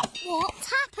 What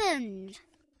happened?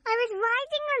 I was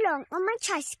riding along on my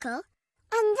tricycle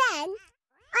and then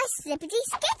I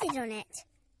slippity-skidded on it.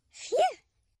 Phew!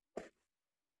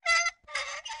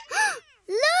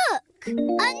 Look!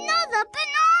 Another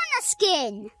banana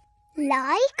skin!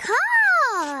 Like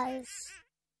ours!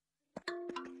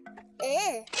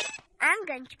 Ugh. I'm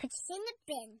going to put it in the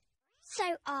bin.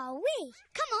 So are we.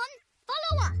 Come on,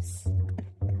 follow us.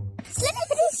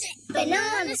 Slippity-slip,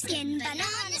 banana skin,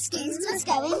 banana skins must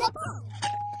go in the bin.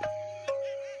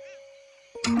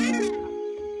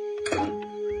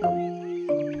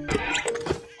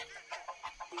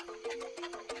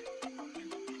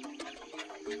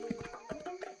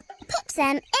 Put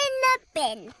them in the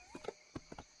bin.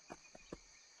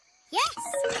 Yes.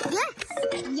 I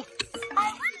wonder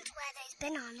where those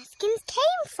banana skins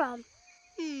came from.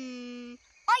 I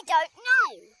don't know.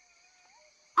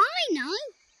 I know.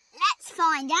 Let's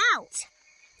find out.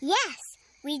 Yes,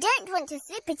 we don't want to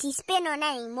slippity spin on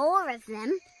any more of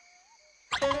them.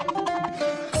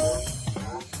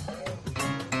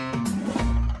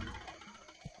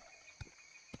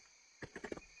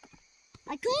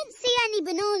 I can't see any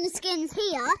banana skins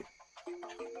here.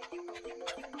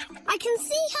 I can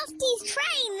see Huffty's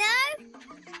train, though.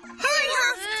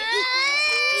 Hello, Huffty.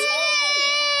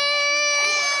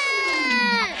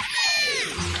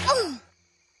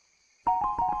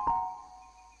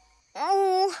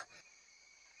 Oh.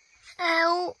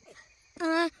 Help.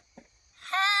 Help.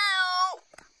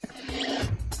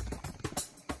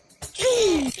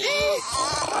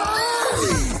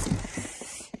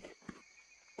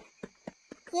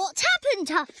 What happened,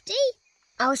 Huffty?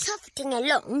 I was huffing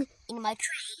along in my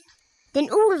train. Then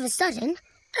all of a sudden,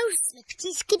 I was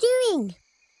slippity-skidooing.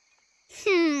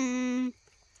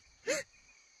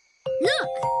 Look!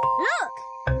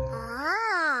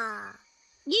 Ah!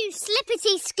 You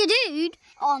slippity-skidooed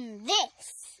on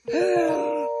this.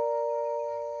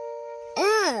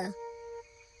 Oh,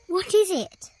 what is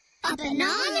it? A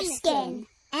banana skin.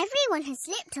 Everyone has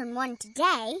slipped on one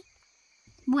today.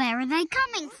 Where are they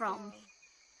coming from?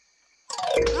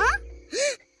 Huh?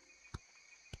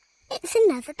 It's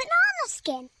another banana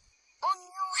skin on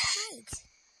your head.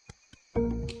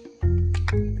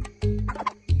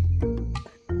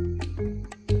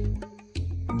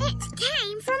 It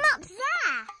came from up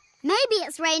there. Maybe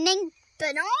it's raining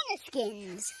banana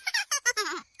skins.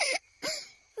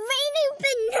 Raining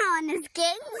banana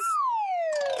skins?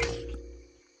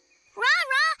 Raa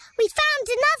Raa, we found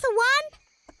another one.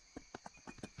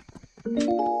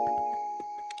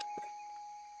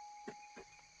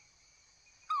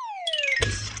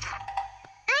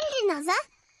 And another.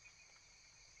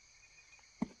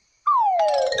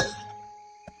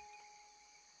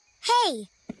 Hey,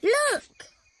 look.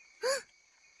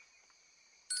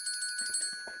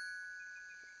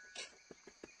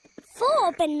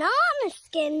 4 banana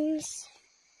skins.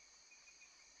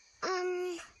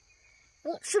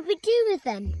 What should we do with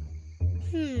them?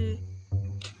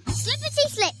 Slippity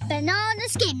slip, banana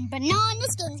skin. Banana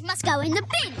skins must go in the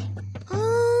bin.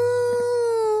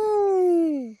 Oh.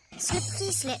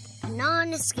 Slippity slip,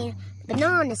 banana skin.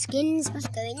 Banana skins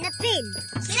must go in the bin.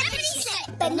 Slippity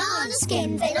slip, banana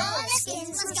skin. Banana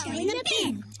skins must go in the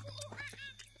bin.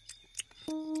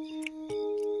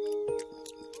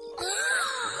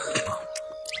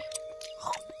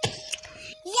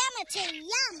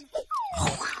 Yum!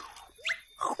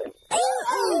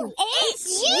 Ooh, it's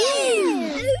you!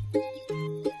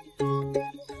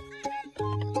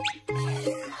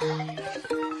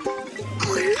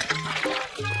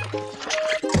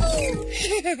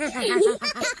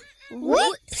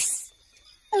 Whoops!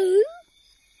 Ooh,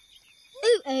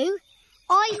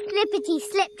 I slippity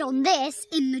slipped on this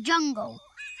in the jungle.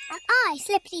 And I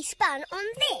slippity spun on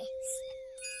this.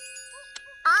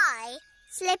 I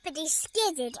slippity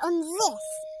skidded on this.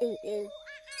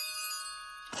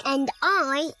 And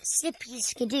I slippity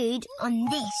skidooed on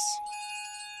this.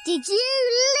 Did you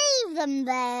leave them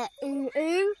there,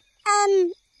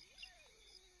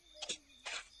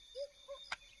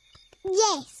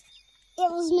 Yes,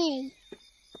 it was me.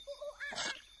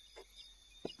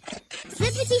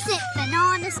 Slippity slip,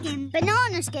 banana skin.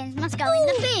 Banana skins must go in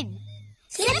the bin.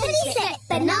 Slippity slip,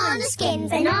 banana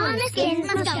skins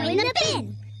must go in the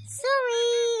bin.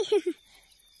 Sorry.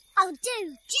 I'll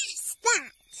do just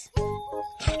that.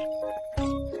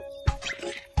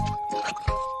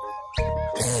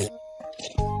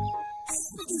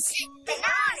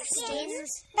 Banana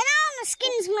skins. Banana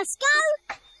skins must go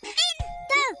in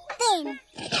the bin.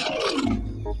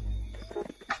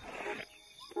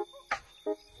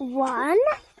 1,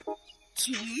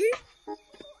 2,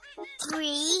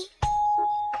 3,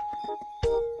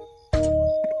 4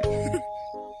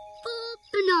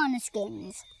 banana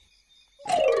skins.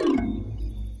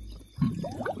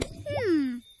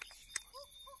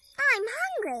 I'm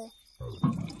hungry.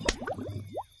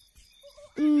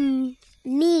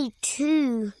 Me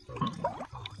too.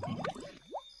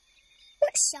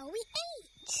 What shall we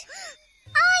eat?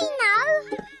 I know.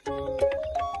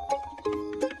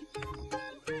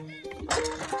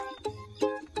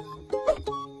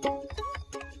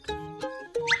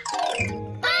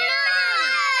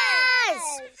 Bananas!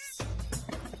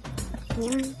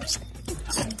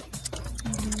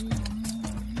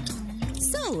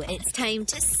 So it's time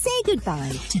to say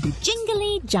goodbye to the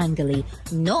jingly jangly,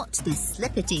 not the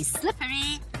slippity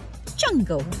slippery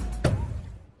jungle.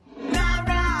 Raa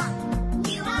Raa!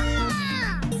 You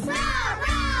are! Raa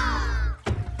Raa!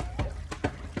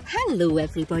 Hello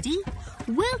everybody,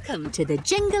 welcome to the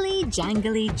Jingly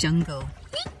Jangly Jungle.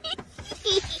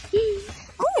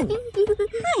 Oh,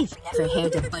 I've never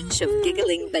heard a bunch of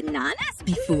giggling bananas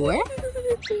before.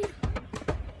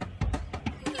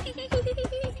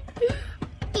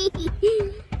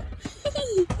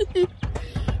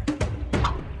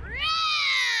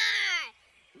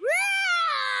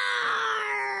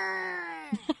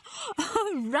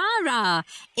 Oh, Raa Raa,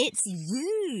 it's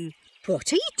you.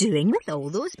 What are you doing with all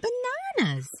those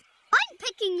bananas? I'm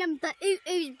picking them for Ooo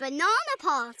Oo's banana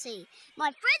party.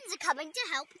 My friends are coming to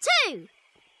help too.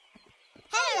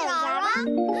 Hello, Raa Raa.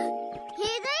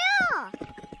 Here they are.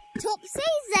 Topsy,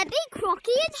 Zebby,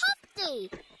 Crocky and Huffty.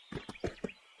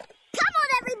 Come on,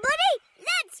 everybody.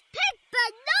 Let's pick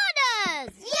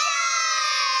bananas.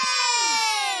 Yay!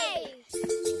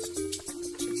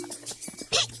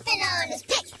 Pick bananas,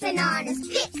 pick bananas,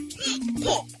 pick, pick,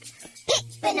 pick. Pick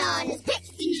bananas, pick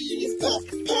bananas,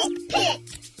 pick, pick, pick.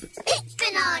 Pick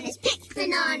bananas, pick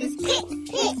bananas, pick,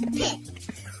 pick, pick.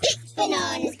 Pick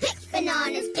bananas, pick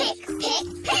bananas, pick, pick,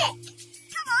 pick.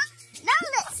 Come on, now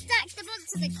let's stack them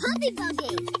onto the hobby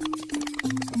buggy.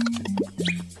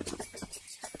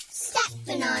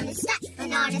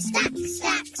 bananas, stack,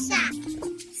 stack, stack.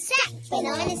 Stack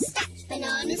bananas, stack,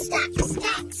 bananas, stack,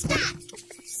 stack, stack.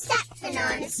 Stack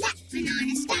bananas, stack,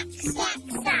 bananas, stack, stack,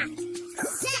 stack.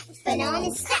 Stack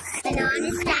bananas, stack,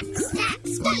 bananas, stack, stack,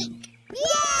 stack. Yay!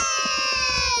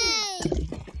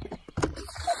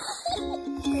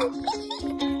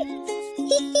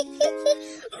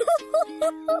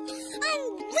 I'm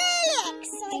really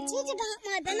excited about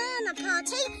my banana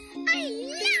party. I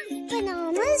love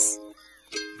bananas.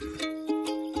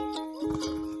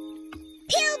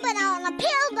 Peel banana,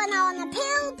 peel banana,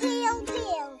 peel, peel,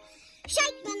 peel.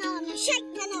 Shake banana,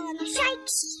 shake banana, shake,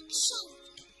 shake, shake.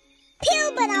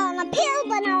 Peel banana, peel,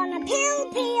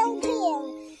 peel, peel.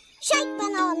 Shake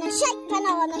banana,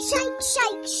 shake,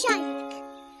 shake, shake.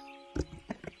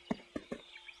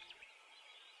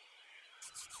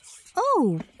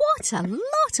 Oh, what a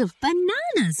lot of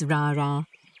bananas, Raa Raa.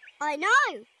 I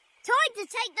know. Time to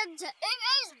take them to Ooo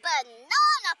Oo's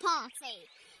banana party.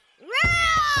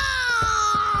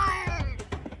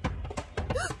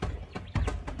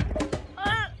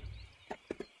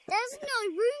 There's no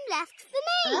room left for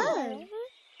me. Oh.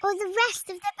 Or the rest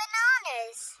of the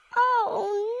bananas.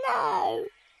 Oh, no.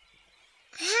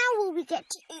 How will we get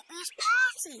to Ooo Oo's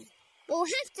party? We'll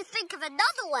have to think of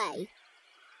another way.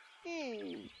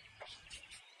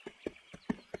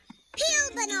 Peel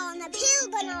banana, peel,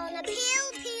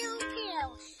 peel,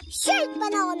 peel. Shake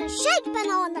banana, shake,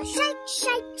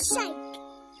 shake, shake.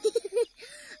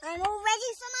 I'm all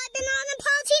ready for my banana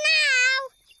party now.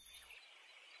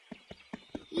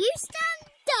 You stand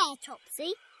there,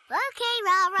 Topsy. Okay,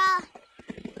 Raa Raa.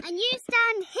 And you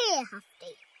stand here,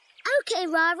 Huffty. Okay,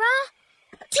 Raa Raa.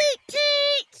 Toot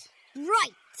toot.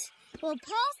 Right. We'll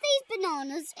pass these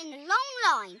bananas in a long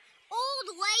line all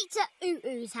the way to Ooo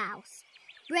Oo's house.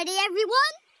 Ready,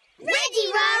 everyone?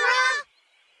 Ready, Raa Raa.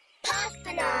 Pass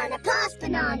banana, pass,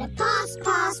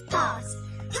 pass, pass.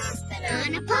 Pass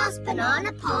banana, pass,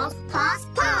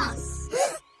 pass.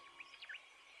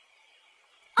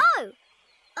 Oh,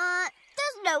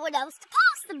 there's no one else to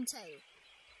pass them to.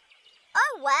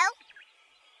 Oh, well.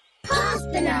 Pass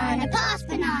banana, pass,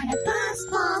 pass,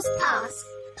 pass.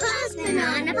 Pass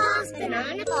banana, pass,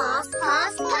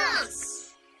 pass.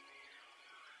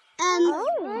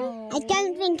 I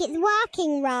don't think it's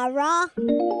working, Raa Raa.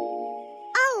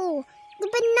 Oh, the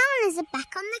bananas are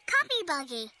back on the cubby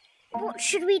buggy. What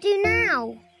should we do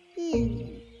now?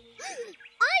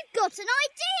 I've got an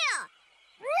idea!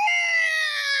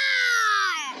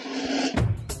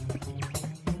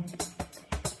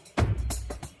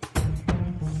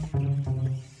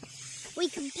 We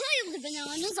can pile the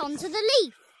bananas onto the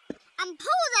leaf and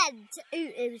pull them to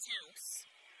Ooo Oo's house.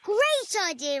 Great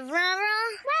idea, Raa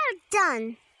Raa. Well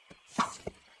done.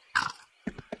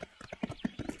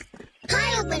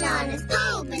 Pile bananas,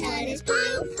 pile,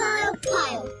 pile,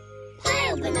 pile.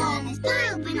 Pile bananas,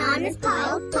 pile,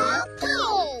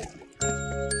 pile.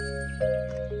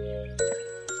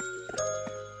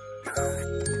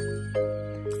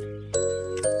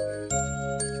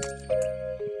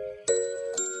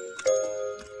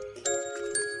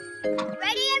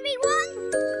 Ready, everyone?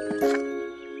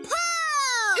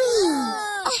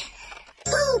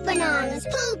 Pull bananas,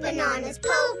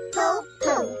 pull, pull.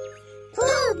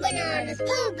 Pull bananas, pull.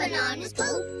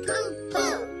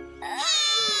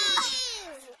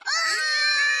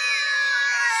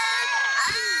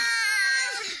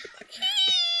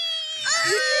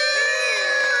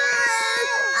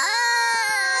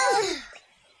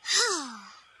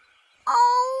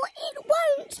 Oh, it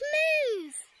won't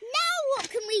move. Now what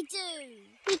can we do?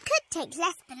 We could take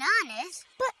less bananas.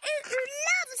 But Ooo Oooo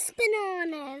loves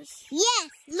bananas. Yes,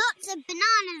 lots of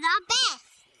bananas are best.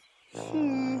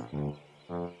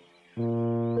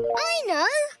 I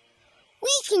know.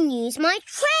 We can use my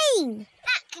train.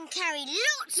 That can carry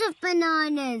lots of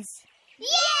bananas.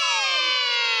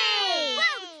 Yay!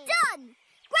 Well done.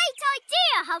 Great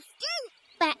idea, Huffty.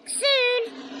 Back soon.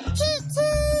 Toot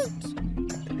toot.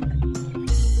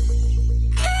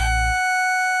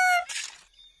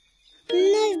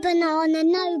 No banana,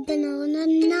 none.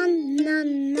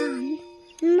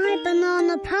 My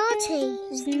banana party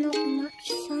is not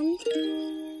much fun.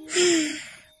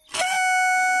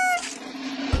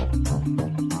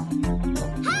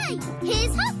 Hey,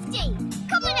 here's Huffty.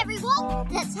 Come on, everyone.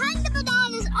 Let's hang the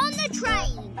bananas on the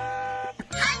train.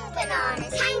 Hang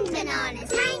bananas, hang. Hang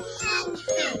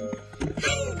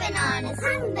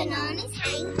bananas,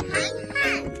 hang.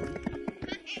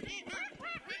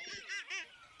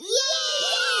 Yay!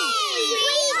 We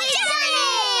done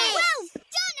it! Well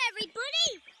done, everybody!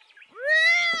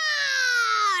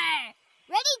 Roar!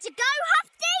 Ready to go,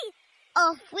 Huffty?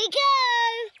 Off we go!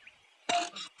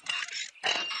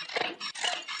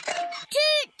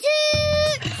 Toot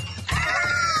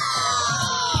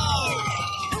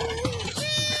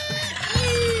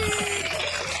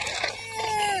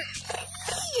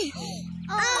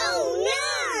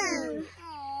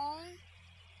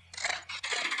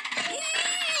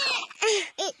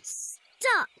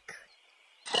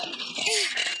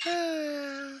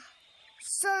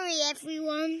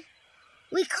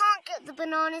We can't get the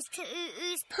bananas to Ooo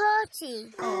Oo's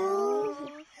party.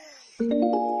 Oh,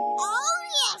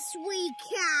 yes, we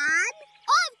can.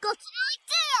 I've got an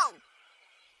idea.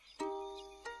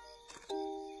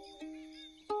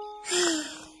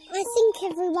 I think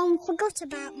everyone forgot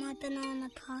about my banana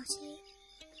party.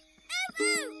 Ooo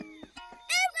Ooo!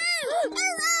 Ooo Ooo!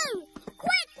 Ooo Ooo!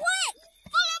 Quick, quick!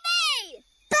 Follow me!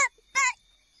 But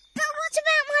what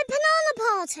about my banana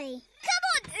party? Come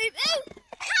on, Ooo Ooo!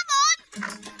 Come on!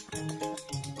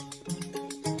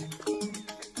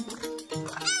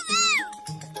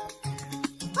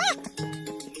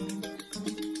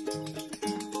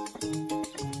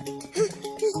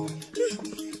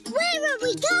 Where are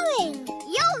we going?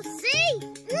 You'll see!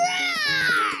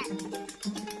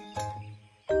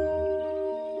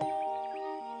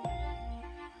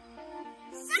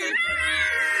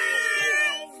 Surprise!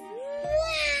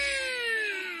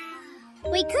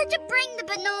 We couldn't bring the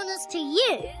bananas to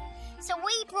you, so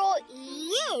we brought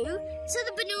you to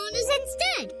the bananas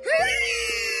instead.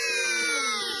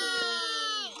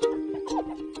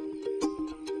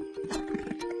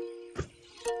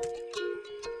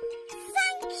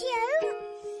 Thank you.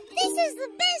 This is the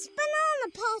best banana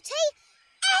party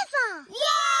ever.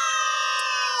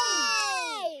 Yay!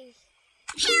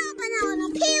 Peel banana,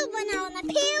 peel banana,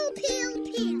 peel, peel,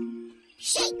 peel.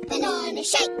 Shake banana,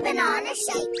 shake banana,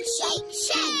 shake, shake,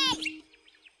 shake.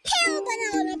 Peel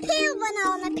banana, peel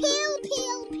banana, peel,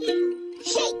 peel, peel.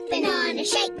 Shake banana,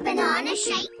 shake banana,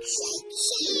 shake, shake,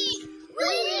 shake.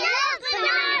 We love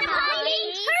banana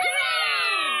parties! Hooray!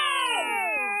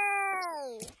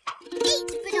 Eat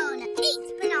banana,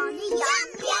 yum,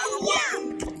 yum, yum.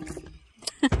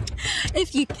 If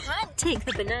you can't take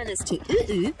the bananas to Ooo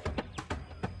Ooo,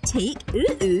 take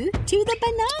Ooo Ooo to the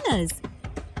bananas.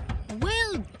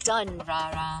 Well done,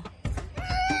 Raa Raa.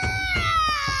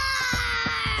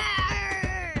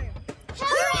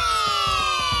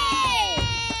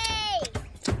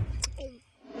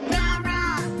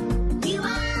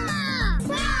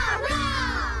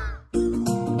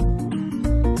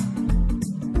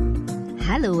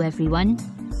 Hello everyone.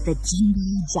 The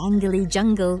Jingly Jangly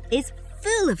Jungle is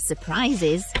full of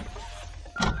surprises.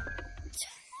 Ta-da!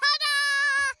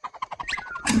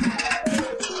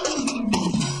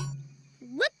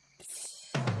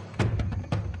 Whoops!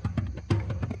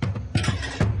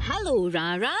 Hello,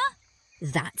 Raa Raa.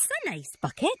 That's a nice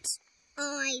bucket.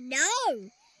 I know.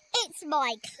 It's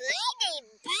my clingy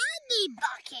baggy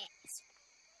bucket.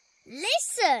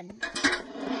 Listen.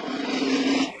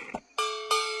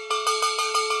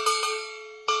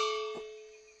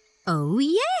 Oh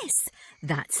yes,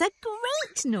 that's a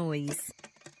great noise.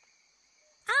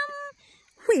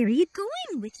 Where are you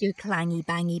going with your clangy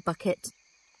bangy bucket?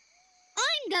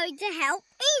 I'm going to help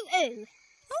Ooo Ooo.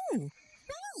 Oh,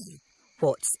 really?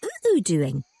 What's Ooo Ooo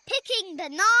doing? Picking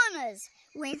bananas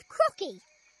with Crocky.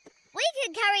 We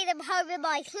can carry them home in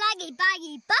my clangy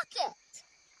baggy bucket.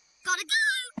 Gotta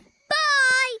go.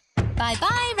 Bye.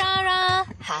 Bye-bye, Raa Raa.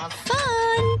 Have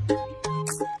fun.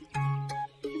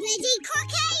 Ready,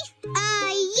 Crocky?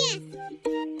 Yes.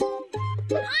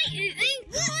 Hi, Ooo Ooo.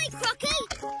 Hi, Crocky.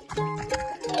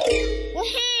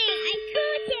 Hey, I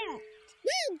caught you.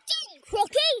 Well done,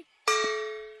 Crocky.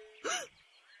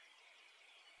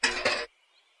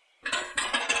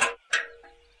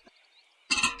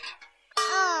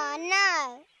 Oh, no.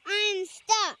 I'm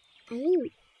stuck. Ooh.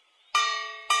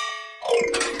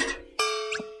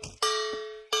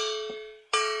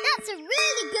 That's a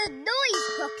really good noise,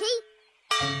 Crocky.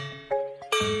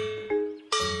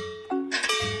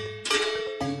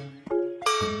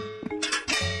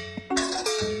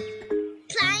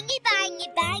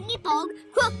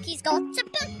 Crocky's got a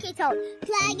bucket on.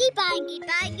 Clangy, bangy,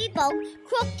 bangy, bong.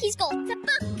 Crocky's got a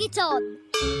bucket on.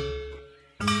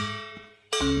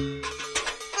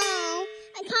 Oh,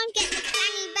 I can't get the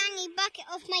clangy, bangy bucket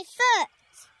off my foot.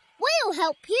 We'll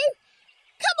help you.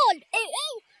 Come on, Ooo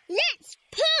Ooo. Let's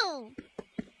pull.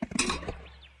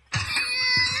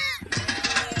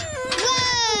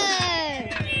 Whoa!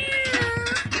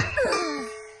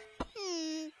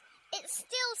 It's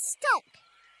still stuck.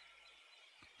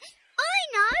 I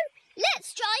know! Let's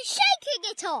try shaking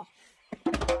it off!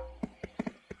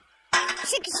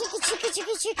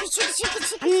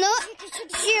 I'm not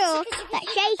sure that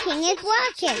shaking is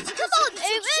working. Come on,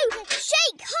 Ooo Ooo!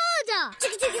 Shake harder!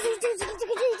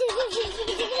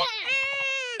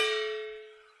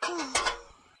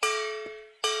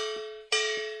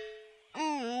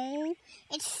 Oh,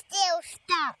 it's still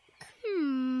stuck.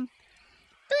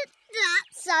 But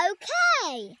that's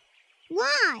okay.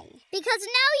 Why? Because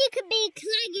now you can be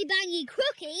Clangy Bangy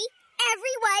Crocky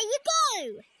everywhere you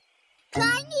go.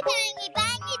 Clangy bangy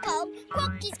bangy bong,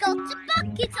 Crocky's got a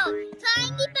bucket on.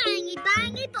 Clangy bangy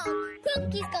bangy bong,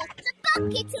 Crocky's got a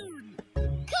bucket on.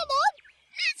 Come on,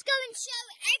 let's go and show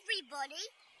everybody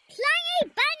Clangy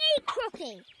bangy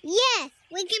Crocky. Yes,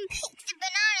 we can pick the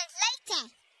bananas later.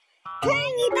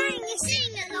 Clangy bangy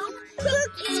sing along,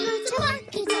 Crocky's got a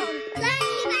bucket on.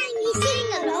 Clangy bangy sing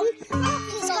along,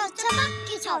 Crocky's got a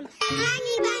bucket on.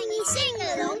 Clangy bangy sing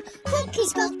along,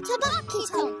 Crocky's got a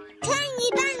bucket on. Clangy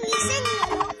bangy sing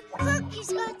along, Crocky's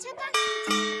got a bucket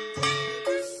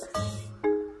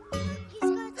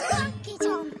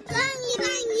on. Clangy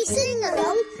bangy sing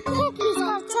along, Crocky's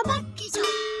got a bucket on.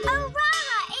 Oh, Raa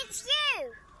Raa, it's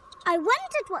you. I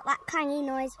wondered what that clangy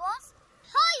noise was.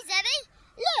 Hi, Zebby.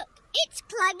 Look, it's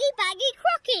Clangy bangy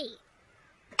Crocky.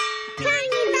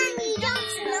 Clangy bangy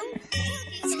dance along,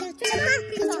 Crocky's got a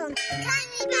bucket on.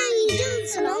 Clangy bangy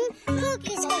dance along,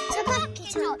 Crocky's got a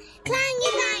bucket on. Clangy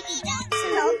bangy dance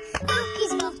along,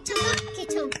 Crocky's got a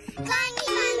bucket on. Clangy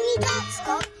bangy dance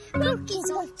along, Crocky's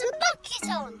got a bucket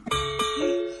on.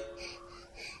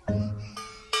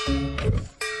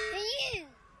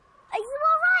 Are you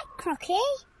all right, Crocky?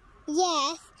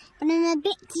 Yes, but I'm a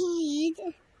bit tired.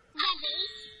 Zebby,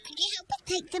 could you help us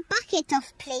take the bucket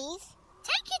off, please?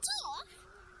 Take it off?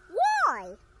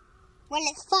 Why? Well,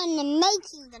 it's fun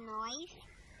making the noise,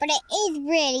 but it is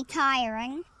really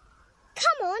tiring.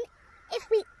 Come on, if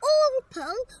we all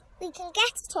pull, we can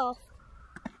get it off.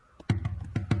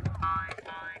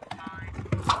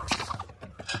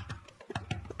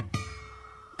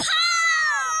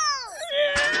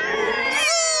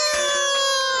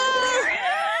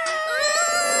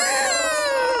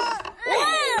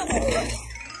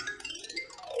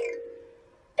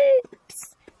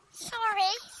 Oops,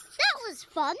 sorry, that was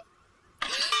fun.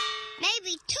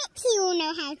 Maybe Topsy will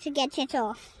know how to get it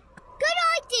off. Good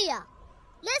idea.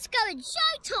 Let's go and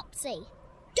show Topsy.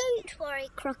 Don't worry,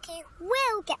 Crocky.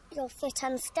 We'll get your foot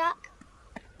unstuck.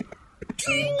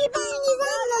 Clangy bangy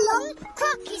run along,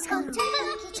 Crocky's got a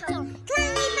bucket on.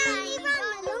 Clangy bangy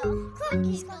run along,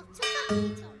 Crocky's got a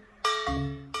bucket on.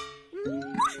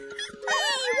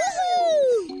 Hey,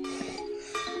 woohoo!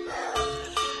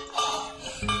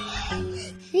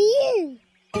 Phew!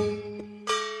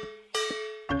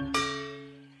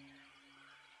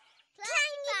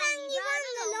 Clangy bangy run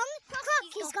along,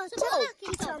 Crocky's got a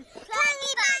bucket on.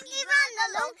 Clangy bangy run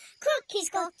along, Crocky's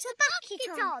got a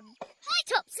bucket on. Hi,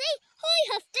 Topsy. Hi,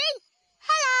 Huffty.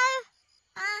 Hello.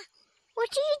 What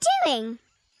are you doing?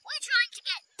 We're trying to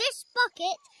get this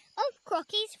bucket off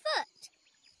Crocky's foot.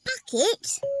 Bucket?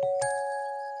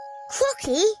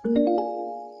 Crocky?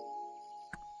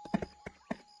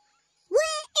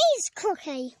 Where is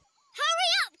Crocky? Hurry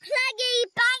up, Clangy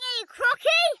bangy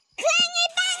Crocky! Clangy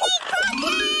bangy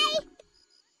Crocky!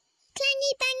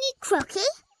 Clangy bangy Crocky?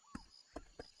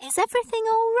 Is everything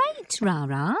all right, Raa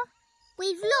Raa?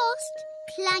 We've lost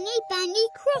Clangy bangy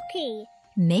Crocky.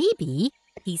 Maybe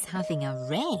he's having a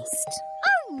rest.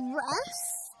 A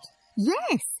rest?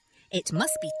 Yes, it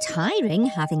must be tiring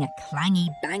having a clangy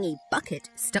bangy bucket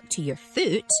stuck to your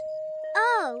foot.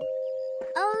 Oh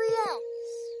yes.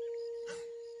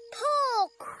 Poor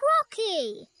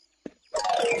Crocky.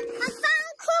 I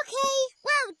found Crocky.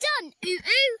 Well done, Ooo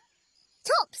Ooo.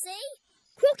 Topsy,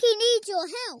 Crocky needs your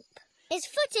help. His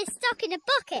foot is stuck in a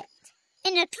bucket.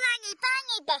 In a clangy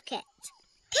bangy bucket.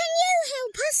 Can you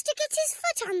help us to get his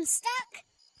foot unstuck?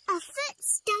 A foot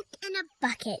stuck in a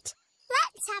bucket.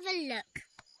 Let's have a look.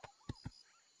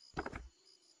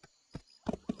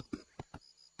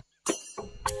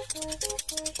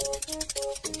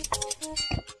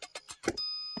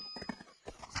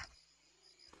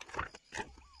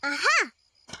 Aha!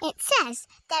 It says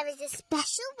there is a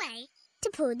special way to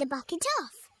pull the bucket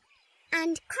off.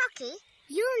 And Crocky,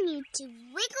 you'll need to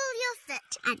wiggle your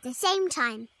foot at the same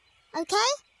time.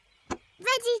 Okay?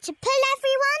 Ready to pull,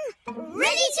 everyone?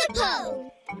 Ready to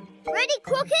pull! Ready,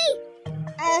 Crocky?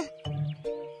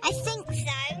 I think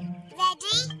so.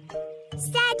 Ready?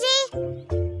 Steady?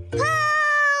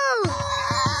 Pull!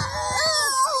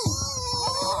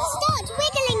 Start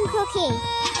wiggling, Crocky.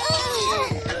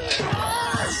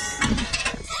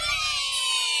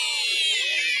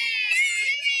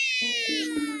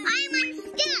 I'm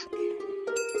unstuck.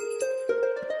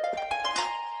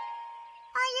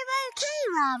 Are you okay,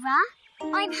 Raa Raa?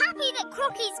 I'm happy that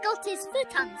Crocky's got his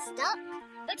foot unstuck,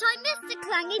 but I missed the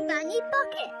clangy bangy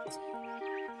bucket.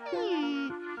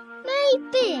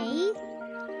 Maybe...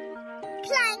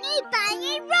 Clangy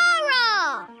bangy Raa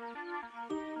Raa!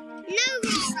 No,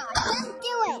 Raa Raa, don't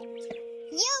do it.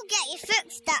 You'll get your foot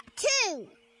stuck too.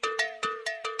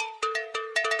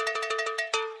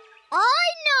 I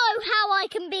know how I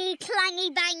can be clangy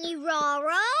bangy Raa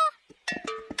Raa.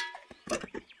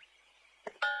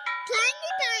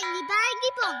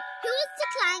 wants to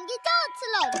clangy dance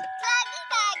along? Clangy,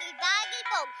 baggy, baggy,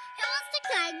 bong. Who wants to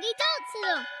clangy dance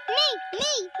along? Me!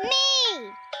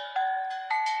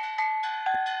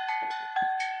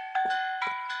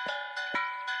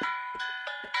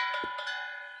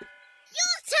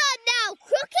 Your turn now,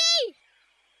 Crocky!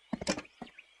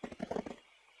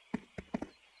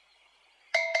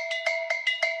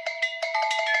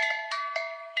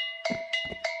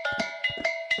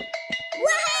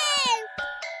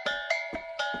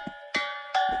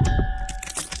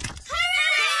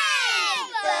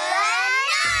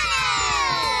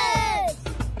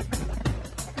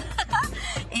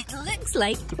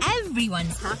 Like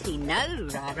everyone's happy now,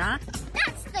 Raa Raa.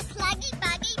 That's the claggy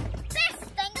baggy best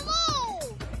thing of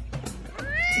all!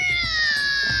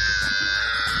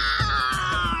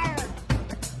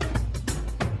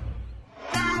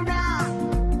 Raa Raa!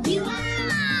 You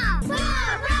are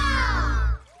Raa Raa!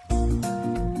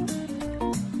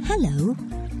 Hello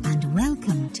and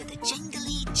welcome to the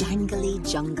Jingly Jangly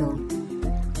Jungle.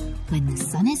 When the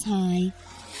sun is high,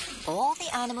 all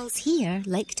the animals here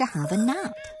like to have a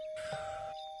nap.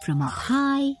 From up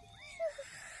high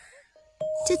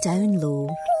to down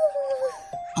low,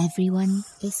 everyone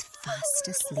is fast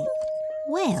asleep.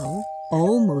 Well,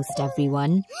 almost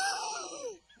everyone.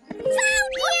 Found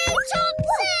you,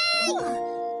 Topsy!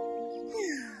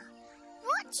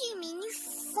 What do you mean you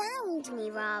found me,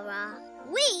 Raa Raa?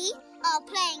 We are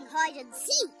playing hide and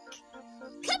seek.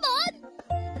 Come on!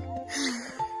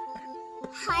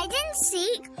 Hide and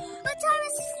seek? But I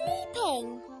was sleeping.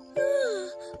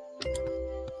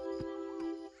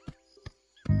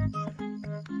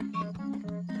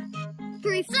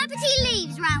 Through flappity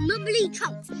leaves, round mumbly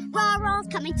trunks, Raa Raa's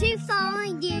coming to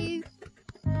find you.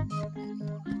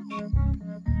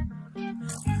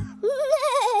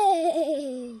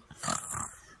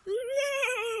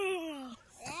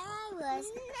 I was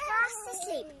fast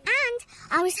asleep, and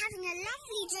I was having a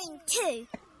lovely dream too.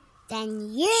 Then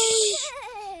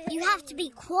you have to be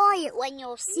quiet when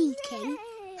you're seeking.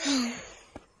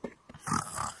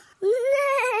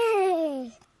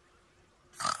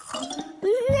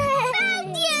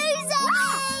 Found you,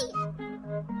 Zebby!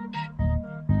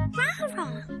 Raa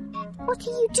Raa, what are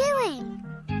you doing?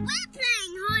 We're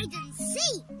playing hide and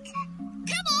seek.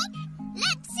 Come on,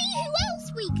 let's see who else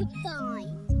we can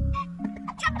find.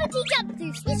 Jumpity jump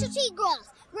through swishy grass.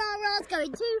 Raa Raa's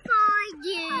going to find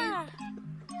you.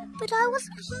 But I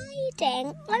wasn't hiding.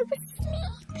 I was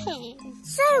sleeping.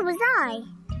 So was I.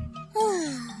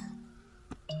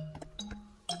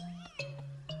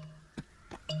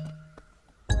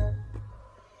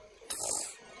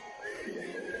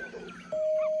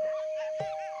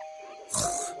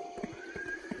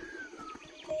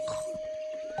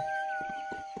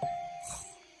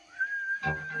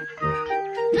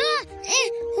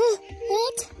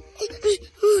 What?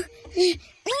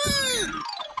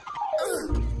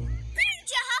 Found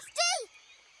you, Huffty?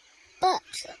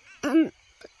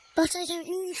 But I don't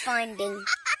need finding. Of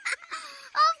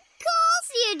course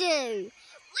you do.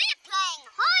 We're playing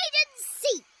hide and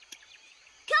seek.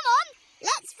 Come on,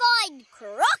 let's find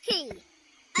Crocky.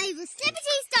 Over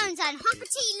slippity stones and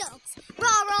hoppity logs,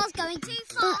 Raa Raa's going to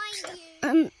find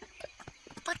you.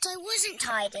 But I wasn't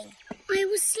hiding. I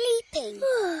was sleeping.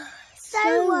 So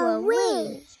were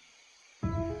we.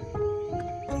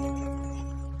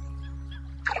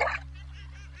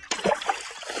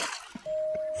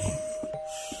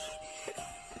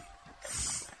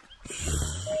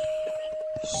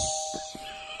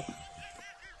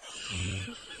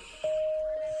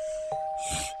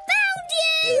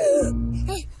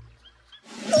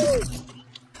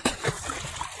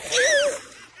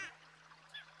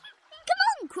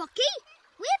 Crocky,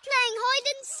 we're playing hide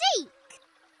and seek.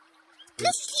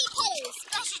 Splishity poo,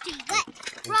 splashity wet.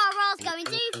 Raa Raa's going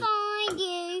to find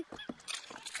you.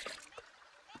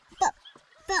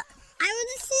 But I was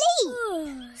asleep.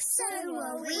 So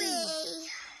were we.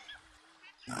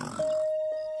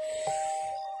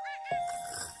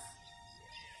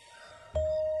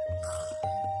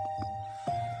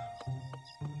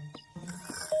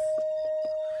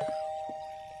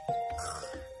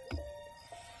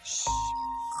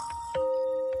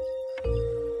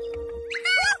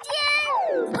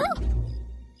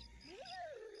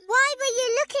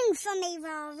 For me,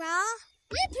 Raa Raa.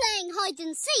 We're playing hide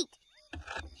and seek,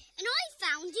 and I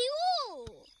found you all.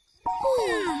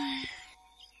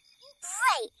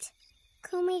 Great.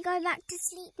 Can we go back to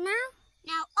sleep now?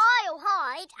 Now I'll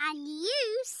hide and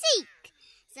you seek.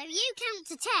 So you count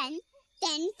to 10,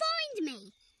 then find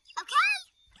me. Okay?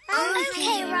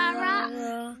 Okay, Raa Raa.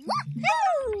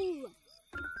 Woohoo!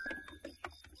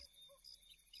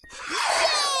 Yay!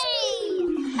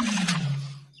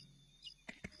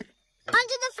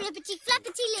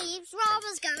 leaves,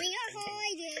 Rara's going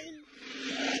hiding.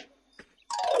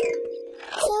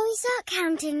 Shall we start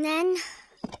counting then?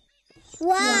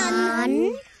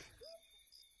 1,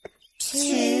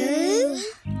 2,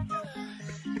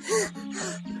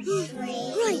 3.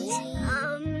 Right.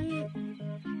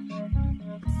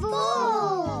 4.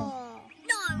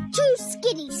 No, too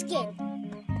skin.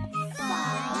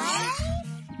 5.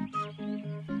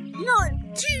 No,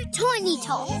 too tiny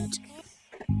tot.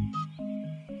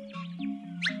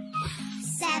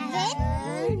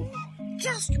 7.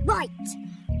 Just right.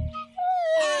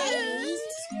 8.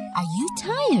 Are you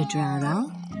tired, Raa Raa?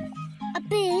 A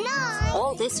bit. No.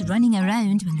 All this running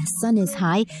around when the sun is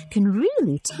high can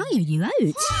really tire you out.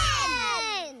 10.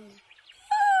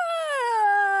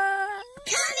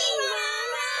 Coming, Raa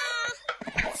Raa.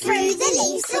 Through the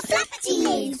leaves, the flappity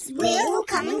leaves, we're all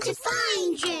coming to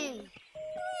find you.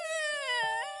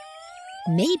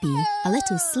 Maybe a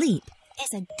little sleep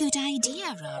is a good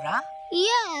idea, Raa Raa.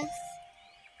 Yes.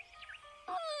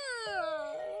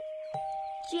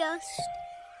 Just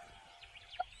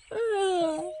a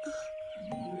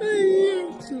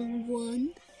little one.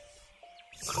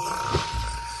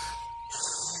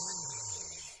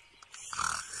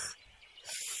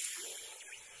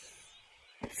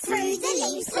 Through the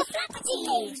leaves, the flappity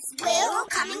leaves, we're all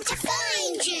coming to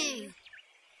find you.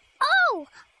 Oh,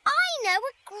 I know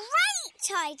a great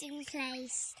hiding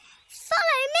place.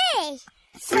 Follow me.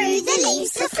 Through the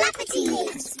leaves, the flappity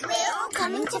leaves, we're all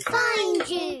coming to find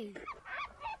you.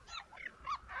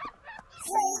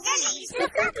 Through the leaves, the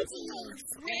flappity leaves,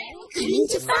 we're all coming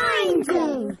to find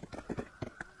you.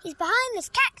 He's behind this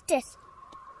cactus.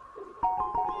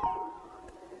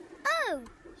 Oh,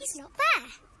 he's not there.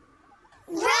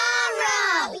 Raa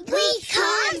Raa, we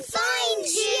can't find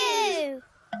you.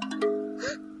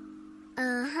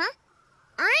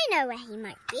 I know where he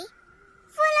might be.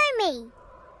 Follow me.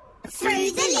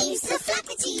 Through the leaves, the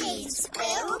flappity leaves,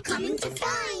 we're all coming to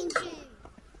find you.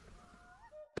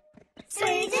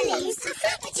 Through the leaves, the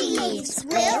flappity leaves,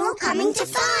 we're all coming to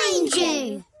find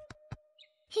you.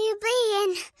 He'll be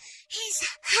in his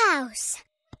house.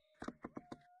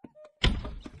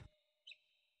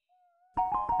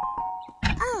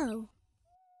 Oh.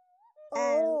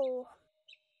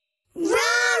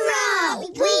 Raa Raa,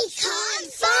 we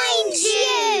can't find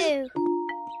you.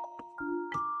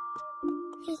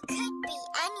 He could be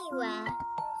anywhere.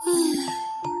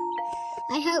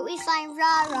 I hope we find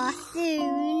Raa Raa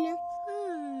soon.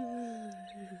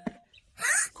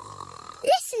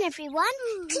 Listen, everyone.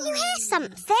 Can you hear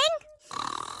something?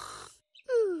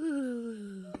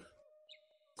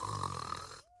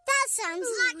 That sounds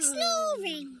like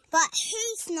snoring. But who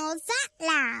snores that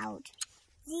loud?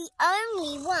 The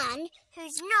only one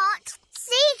who's not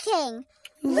seeking.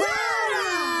 Raa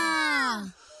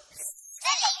Raa!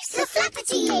 The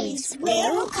flappity leaves,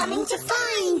 we're all coming to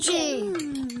find you.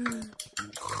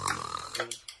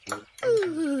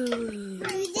 Through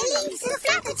the leaves, the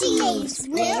flappity leaves,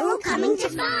 we're all coming to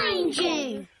find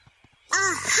you.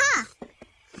 Aha!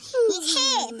 He's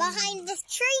here, behind this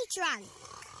tree trunk.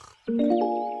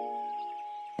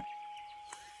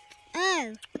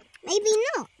 Oh, maybe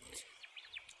not.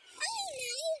 I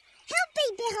know! He'll be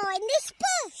behind this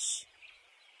bush.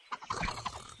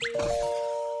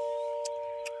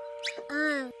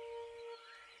 Oh.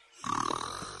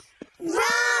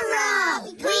 Raa Raa,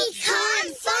 we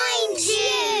can't find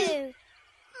you.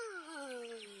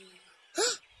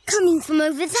 Coming from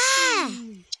over there.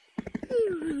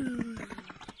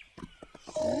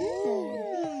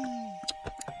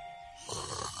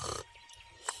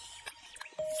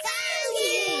 Found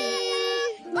you.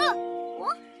 Oh,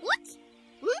 what?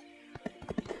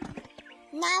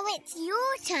 Now it's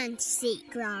your turn to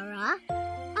seek, Raa Raa.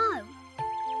 Oh.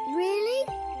 Really?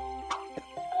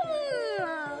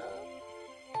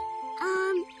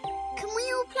 Can we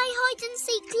all play hide and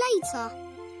seek later?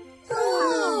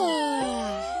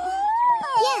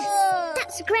 Yes,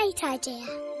 that's a great idea.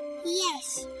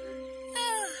 Yes.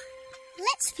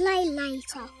 Let's play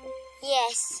later.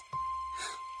 Yes.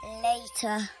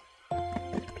 Later.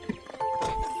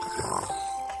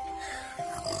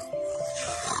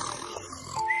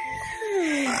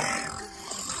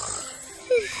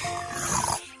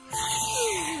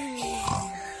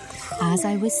 As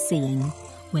I was saying,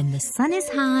 when the sun is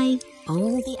high,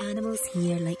 all the animals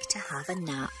here like to have a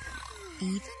nap,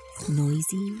 even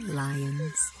noisy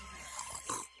lions.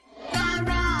 Raa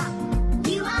Raa,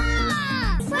 you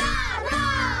are Raa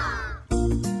Raa!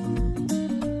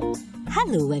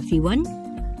 Hello everyone!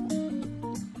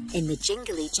 In the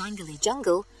Jingly Jangly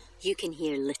Jungle, you can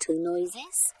hear little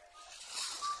noises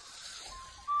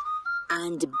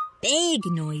and big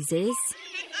noises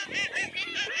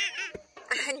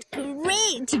And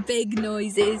great big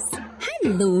noises.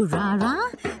 Hello, Raa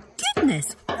Raa.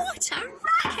 Goodness, what a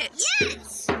racket!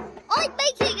 Yes! I'm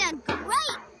making a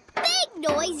great big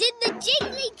noise in the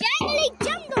Jingly Jangly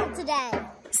Jungle today.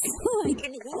 So I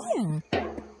can hear.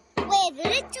 With a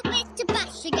little bit of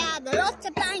bashing and a lot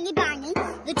of bangy banging,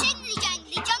 the Jingly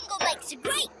Jangly Jungle makes a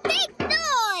great big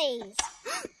noise.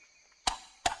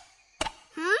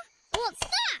 Huh? What's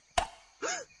that?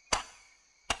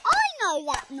 I know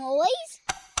that noise.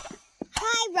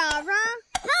 Hi, Raa Raa.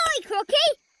 Hi, Crocky.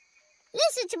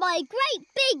 Listen to my great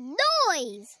big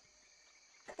noise.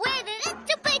 With a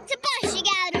little bit of bashing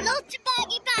and a lot of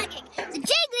bangy banging, the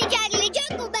Jingly Jangly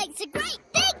Jungle makes a great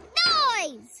big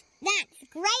noise. That's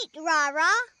great, Raa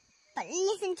Raa. But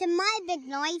listen to my big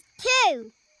noise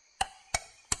too.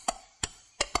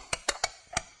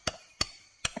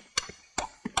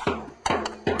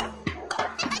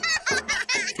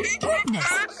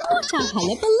 Goodness, what a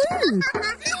hullabaloo!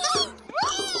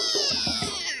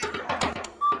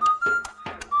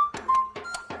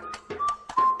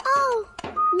 Oh,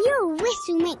 your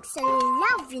whistle makes a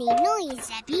lovely noise,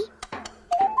 Zebby.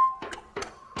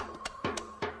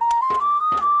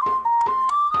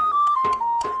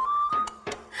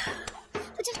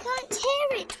 But I can't hear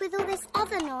it with all this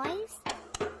other noise.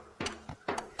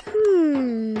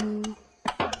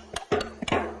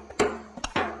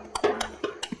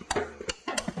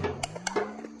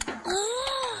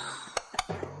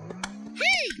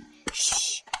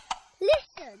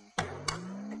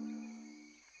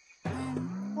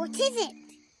 What is it?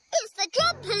 It's the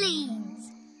trampolines.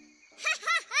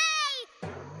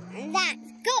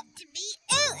 That's got to be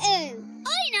Ooo Ooo.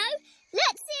 I know.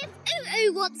 Let's see if Ooo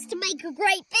Ooo wants to make a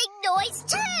great big noise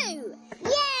too.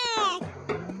 Yeah.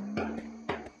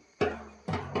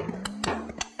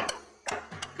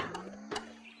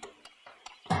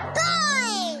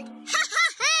 Bye.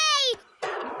 Bye.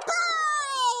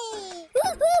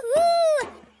 Woo-hoo-hoo.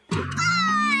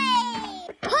 Bye.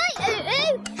 Hi, Ooo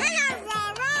Ooo. Hello, Raa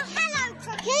Raa. Hello,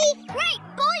 Crocky. Great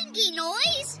boingy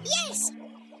noise. Yes,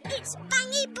 it's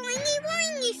bangy boingy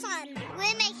boingy fun.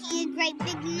 We're making a great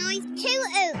big noise too,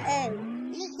 Ooo Ooo.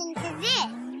 Listen to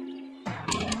this.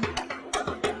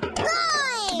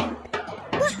 Bye.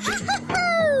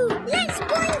 Woo-hoo-hoo. Let's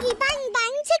boingy bang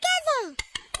bang together.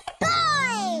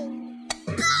 Bye.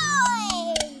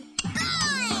 Bye.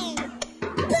 Bye.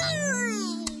 Bye.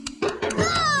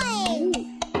 Bye.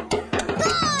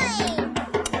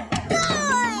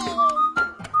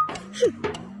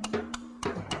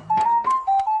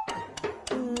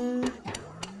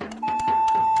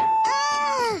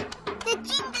 The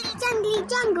Jingly Jangly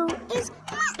Jungle is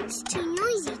much too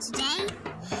noisy today.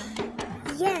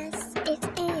 Yes, it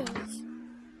is.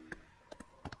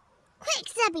 Quick,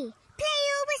 Zebby, play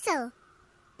your whistle.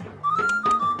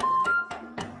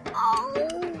 Oh.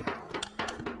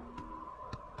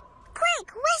 Quick,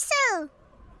 whistle.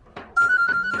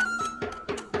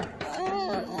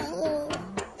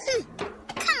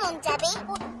 Come on, Zebby.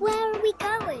 Where are we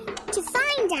going? To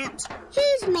find out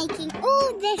who's making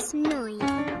all this noise.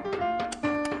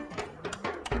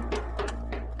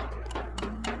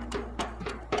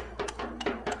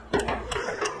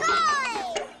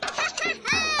 Bye! Bye!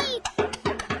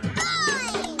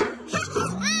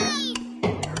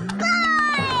 Bye!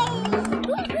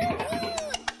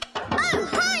 Oh,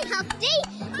 hi, Huffty.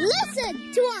 Listen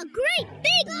to our great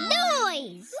big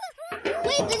noise.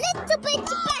 With a little bit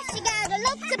of bashing and a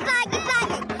lot of banging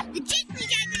banging, the Jingly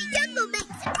Jangly Jungle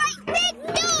makes a great big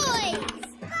noise.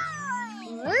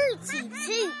 Rooty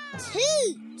toot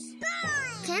toot.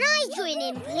 Can I join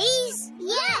in, please?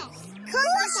 Yes. Of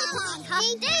course you can,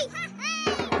 Huffty.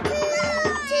 Toot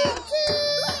toot toot.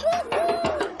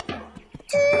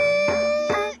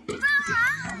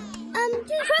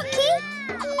 Crocky?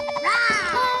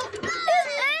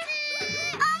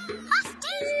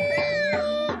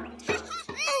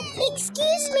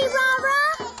 Excuse me, Raa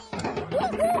Raa.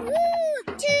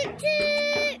 Toot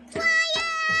toot.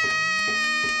 Quiet.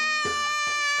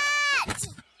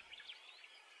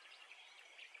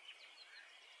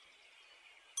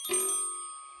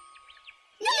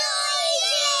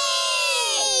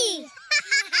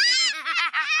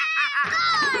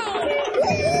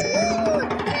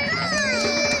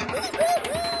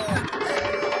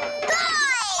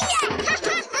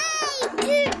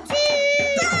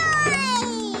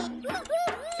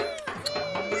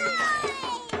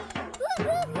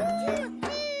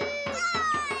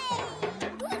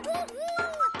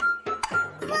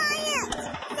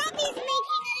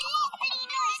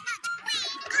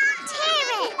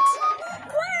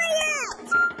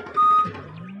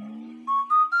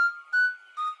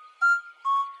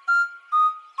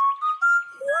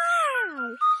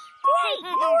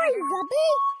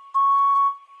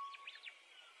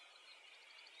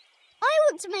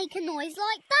 want to make a noise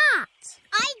like that.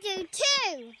 I do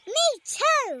too. Me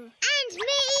too. And me.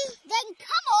 Then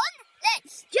come on,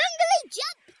 let's jungly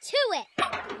jump to it.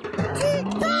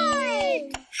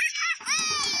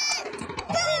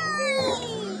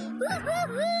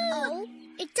 Oh,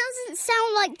 it doesn't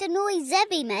sound like the noise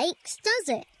Zebby makes, does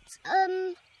it?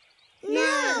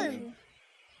 No.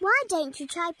 Why don't you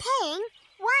try paying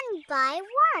one by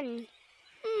one?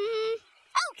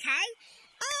 Okay,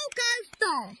 I'll go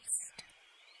first.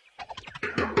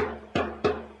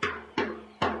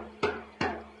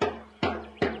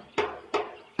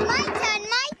 My turn,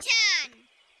 my turn.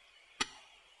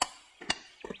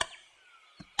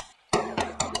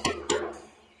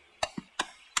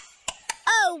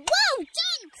 Oh, well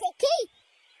done, Crocky.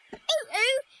 Ooo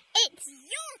Ooo, it's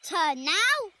your turn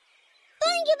now.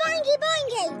 Boingy, boingy,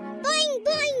 boingy. Boing,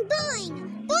 boing, boing.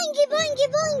 Boingy, boingy,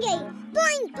 boingy.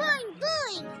 Boing, boing,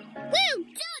 boing. Well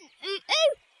done, Ooo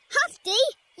Ooo. Huffty,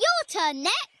 your turn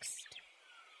next.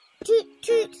 Toot,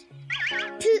 toot.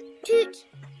 Toot, toot.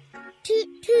 Toot,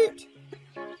 toot.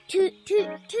 Toot,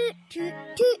 toot, toot, toot,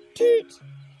 toot, toot.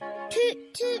 Toot,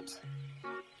 toot.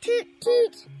 Toot,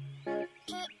 toot.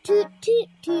 Toot, toot, toot,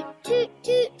 toot, toot,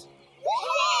 toot.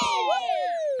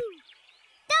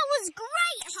 That was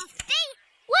great, Huffty.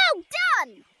 Well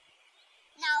done.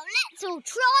 Now let's all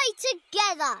try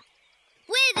together.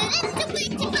 With a little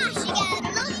bit of bashing and a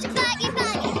lot of baggy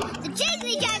baggy, the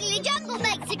Jingly Jangly Jungle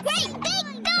makes a great big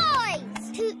noise.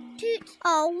 Toot, toot.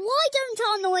 Oh, why don't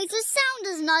our noises sound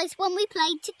as nice when we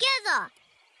play together?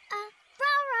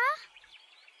 Raa Raa?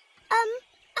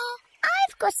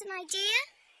 I've got an idea.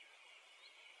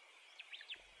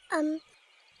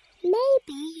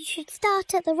 Maybe you should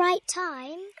start at the right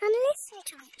time and listen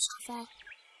to each other.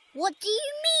 What do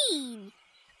you mean?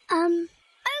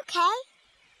 Okay.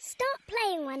 Start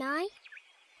playing when I,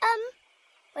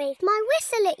 wave my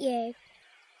whistle at you.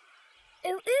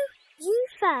 Ooo Ooo, you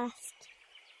first.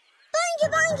 Boingy,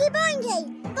 boingy, boingy.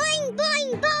 Boing,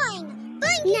 boing, boing.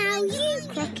 Boingy, now you,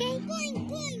 Crocky. Boing,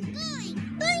 boing, boing.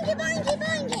 Boingy, boingy,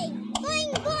 boingy.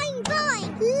 Boing, boing, boing.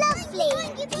 Lovely.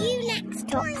 Boingy, boingy. You next,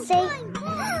 Topsy. Boing,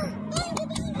 boing,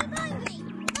 boingy, boingy.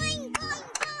 Boing, boing,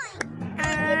 boing.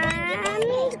 And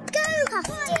go,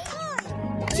 Huffty.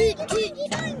 Toot, toot,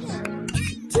 boingy.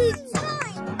 Toot, toot,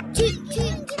 toot,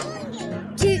 toot,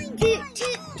 toot,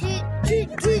 toot, toot,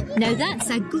 toot. Now that's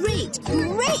a great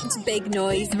big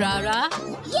noise, Raa Raa.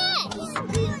 Yes!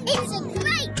 It's a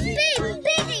great big,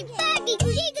 biggy, baggy,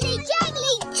 jiggly,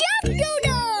 jangly jungle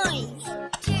noise!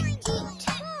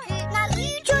 Now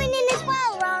you join in as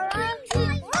well, Raa Raa.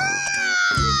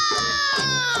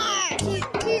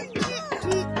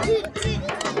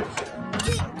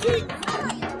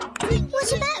 What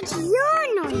about your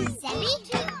noise, Zebby?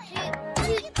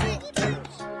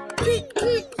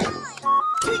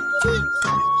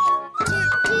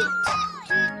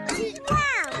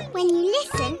 Wow, when you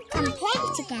listen and play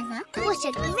together, what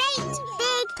a great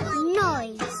big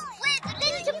noise. With a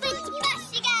little bit of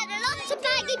bashing and a lot of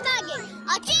baggy bagging,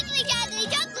 our Jingly Jangly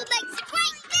Jungle makes a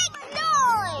great big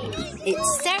noise. It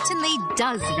certainly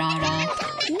does, Raa Raa.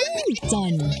 Well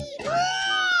done.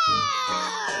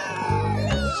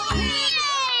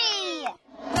 Yay!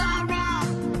 Raa Raa,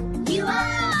 you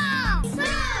are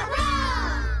Raa Raa!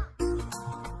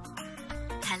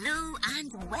 Hello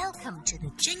and welcome to the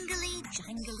Jingly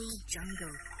Jangly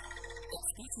Jungle.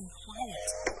 It's getting quiet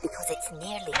because it's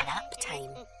nearly nap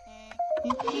time.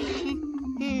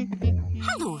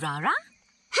 Hello, Raa Raa.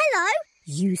 Hello,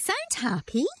 You sound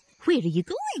happy. Where are you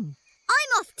going?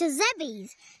 I'm off to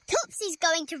Zebby's. Topsy's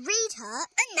going to read her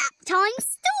a nap time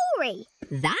story.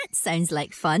 That sounds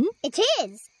like fun. It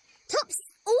is. Topsy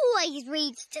always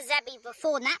reads to Zebby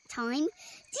before nap time.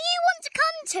 Do you want to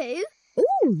come too?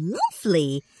 Oh,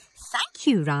 lovely. Thank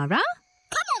you, Raa Raa.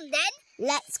 Come on then,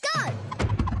 let's go.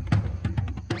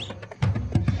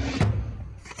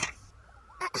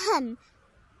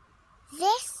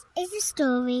 This is a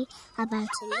story about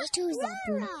a little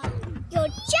zebra. You're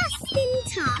just in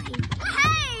time.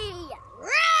 Hey!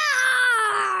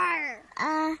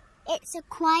 Roar! It's a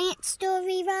quiet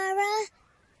story, Raa Raa.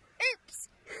 Oops.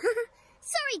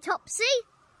 Sorry, Topsy.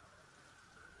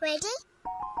 Ready?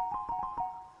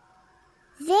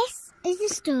 This is a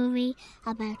story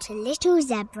about a little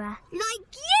zebra.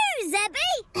 Like you,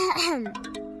 Zebby!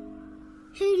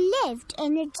 Who lived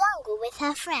in the jungle with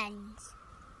her friends.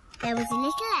 There was a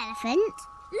little elephant.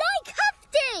 Like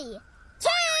Huffty!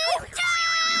 Toot!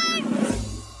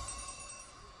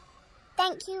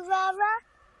 Thank you, Raa Raa.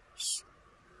 Shh.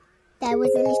 There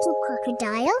was a little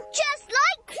crocodile. Just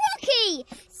like Crocky!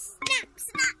 Snap,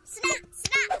 snap, snap,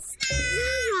 snap, snap!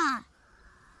 Raa Raa.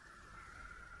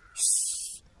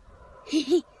 Shh.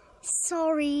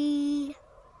 Sorry.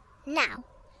 Now,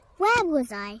 where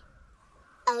was I?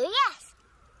 Oh, yes.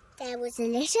 There was a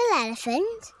little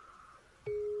elephant.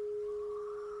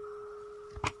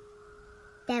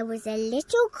 There was a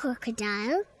little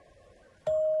crocodile.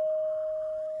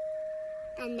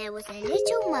 And there was a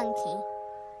little monkey.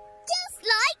 Just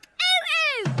like Ooo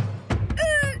Ooo!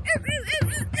 Ooo, Ooo,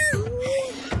 Ooo, Ooo,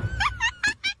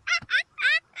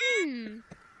 Ooo!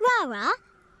 Raa Raa?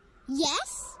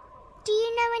 Yes? Do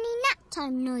you know any nap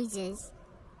time noises?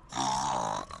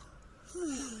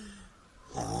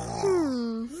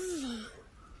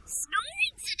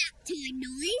 Silence a nap time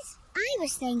noise. I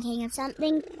was thinking of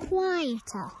something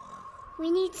quieter. We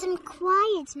need some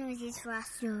quiet noises for our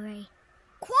story.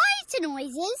 Quieter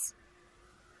noises?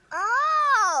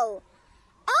 Oh!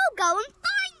 I'll go and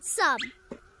find some.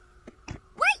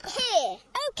 Wait here.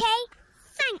 Okay.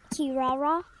 Thank you, Raa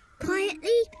Raa.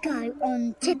 Quietly go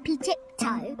on tippy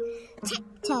tiptoe.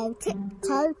 Tiptoe,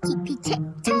 tiptoe, tippy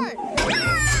tiptoe.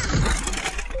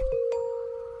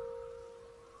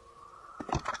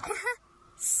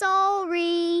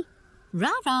 Sorry.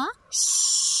 Raa Raa,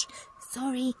 shh.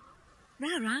 Sorry.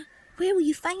 Raa Raa, where will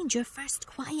you find your first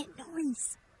quiet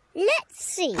noise? Let's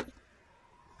see.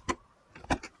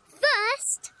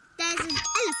 First, there's an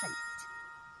elephant.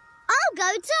 I'll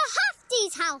go to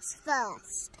Huffty's house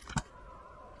first.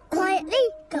 Quietly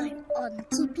go on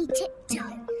tippy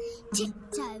tiptoe.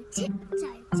 Tiptoe,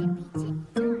 tiptoe, tippy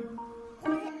tiptoe.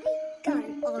 Quietly go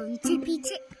on tippy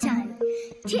tiptoe.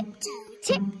 Tiptoe,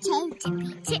 tiptoe,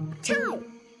 tippy tiptoe.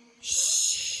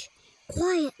 Shh.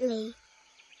 Quietly.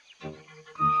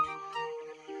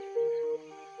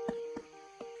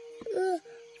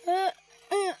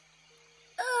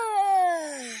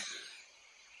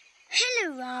 Hello,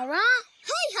 Raa Raa.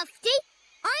 Hi, Huffty.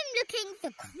 I'm looking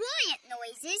for quiet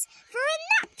noises for a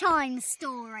nap time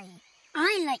story.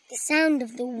 I like the sound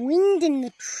of the wind in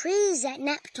the trees at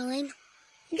nap time.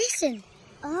 Listen.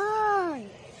 Oh.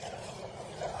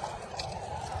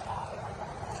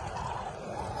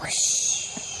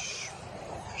 Whoosh.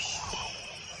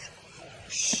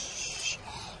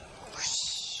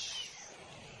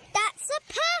 That's a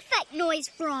perfect noise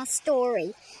for our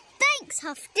story. Thanks,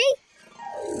 Huffty.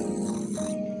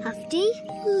 Huffty?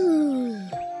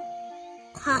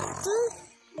 Huffty?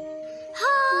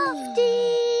 Huffty!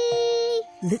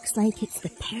 Looks like it's the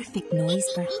perfect noise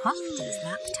for Huffty's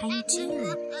nap time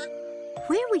too.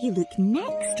 Where will you look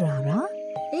next, Raa Raa?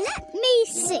 Let me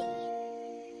see.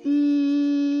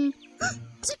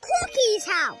 To Crocky's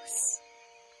house.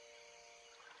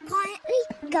 Quietly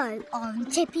go on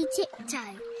tippy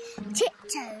tiptoe.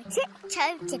 Tiptoe,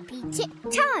 tiptoe, tippy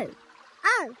tiptoe.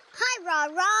 Oh, hi, Raa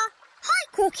Raa. Hi,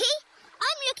 Crocky.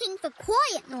 I'm looking for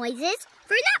quiet noises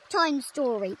for a nap time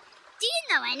story. Do you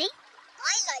know any?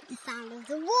 I like the sound of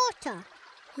the water.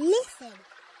 Listen.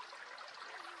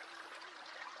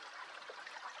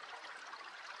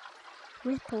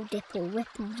 Ripple, dipple,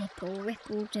 ripple, dipple,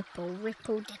 ripple, dipple,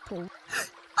 ripple, dipple.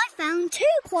 I found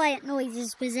two quiet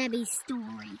noises for Zebby's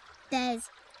story. There's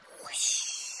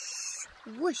whoosh,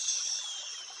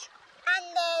 whoosh. And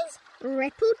there's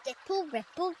ripple, dipple,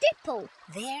 ripple, dipple.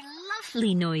 They're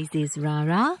lovely noises, Raa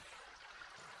Raa.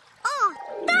 Oh,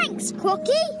 thanks,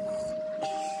 Crocky.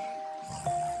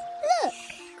 Look,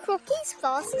 Crocky's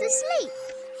fast asleep.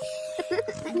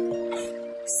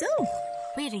 So,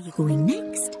 where are you going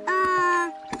next?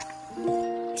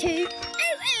 To Ooo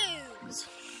Oo's.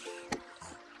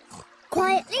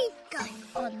 Quietly go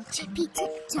on tippy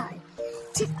tiptoe.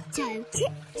 Tiptoe,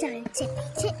 tiptoe, tippy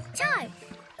tiptoe.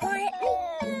 Quietly.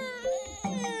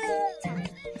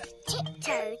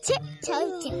 Tiptoe, tiptoe,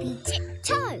 tippy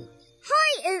tiptoe. Hi,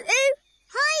 Ooo Ooo.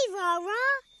 Hi, Raa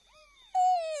Raa.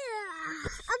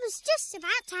 I was just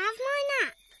about to have my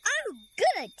nap. Oh,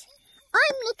 good.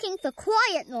 I'm looking for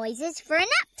quiet noises for a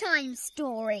nap time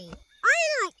story.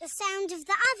 I like the sound of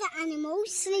the other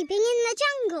animals sleeping in the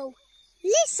jungle.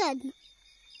 Listen.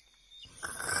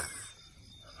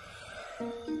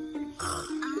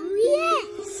 Oh,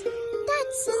 yes.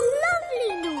 That's a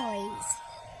lovely noise.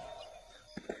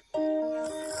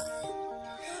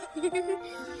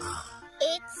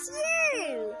 It's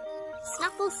you.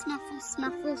 Snuffle, snuffle,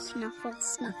 snuffle, snuffle,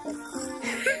 snuffle.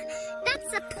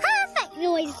 That's a perfect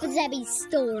noise for Zebby's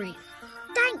story.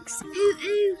 Thanks, Ooo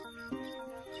Ooo.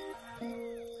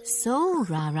 So,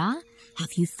 Raa Raa,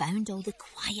 have you found all the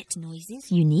quiet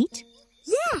noises you need?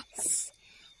 Yes.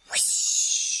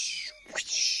 Whoosh,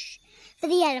 whoosh. For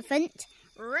the elephant,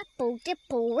 ripple,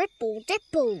 dipple, ripple,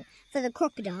 dipple. For the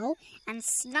crocodile, and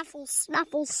snuffle,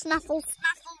 snuffle, snuffle,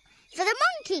 snuffle. For the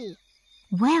monkey.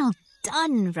 Well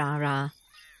done, Raa Raa.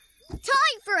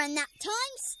 Time for a nap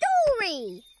time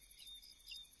story.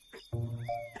 Here,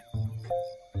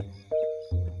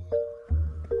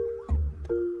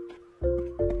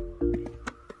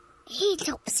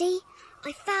 Topsy.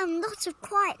 I found lots of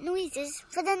quiet noises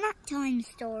for the nap time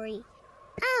story.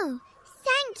 Oh,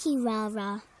 thank you, Raa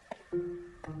Raa.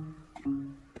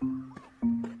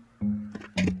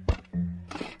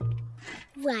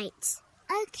 Right.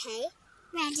 Okay.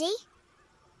 Ready?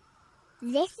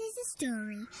 This is a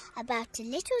story about a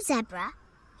little zebra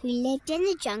who lived in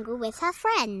the jungle with her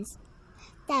friends.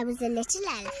 There was a little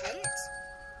elephant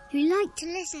who liked to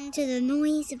listen to the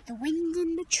noise of the wind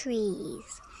in the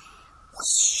trees.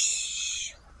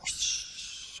 Whoosh,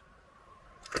 whoosh.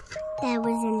 There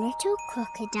was a little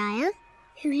crocodile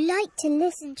who liked to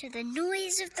listen to the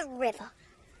noise of the river.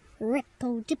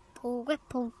 Ripple, dipple,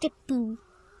 ripple, dipple.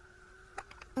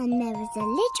 And there was a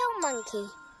little monkey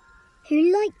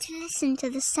who liked to listen to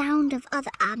the sound of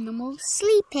other animals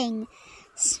sleeping.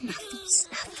 Snuffle,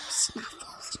 snuffle,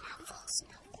 snuffle, snuffle,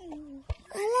 snuffle.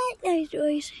 I like those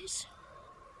noises.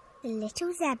 The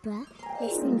little zebra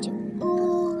listened to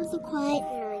all the quiet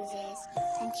noises,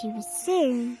 and she was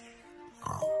soon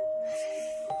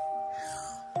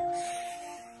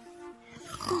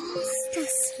fast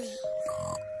asleep.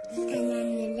 And then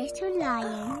the little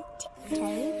lion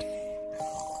tiptoed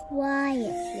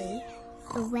quietly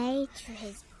away to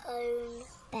his own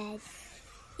bed.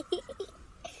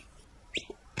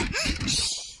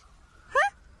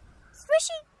 Huh?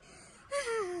 Swishy?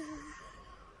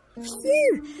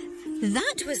 Phew!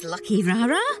 That was lucky, Raa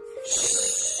Raa.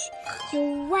 Shh!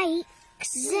 You'll wake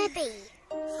Zebby.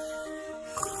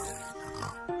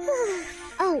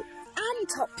 Oh, and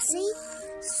Topsy.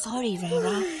 Sorry, Raa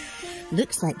Raa.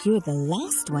 Looks like you're the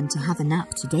last one to have a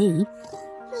nap today.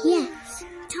 Yes,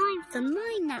 time for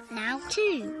my nap now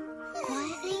too.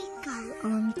 Quietly go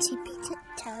on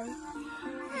tippy-tiptoe.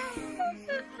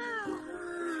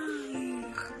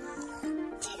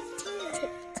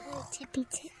 Tippy-tiptoe,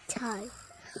 tippy-tiptoe.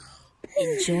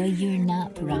 Enjoy your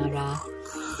nap, Raa Raa.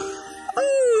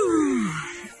 Ooh,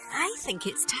 I think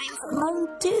it's time for mine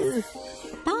too.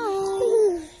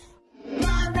 Bye.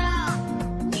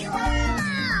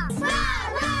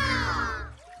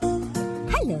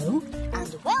 Hello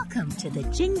and welcome to the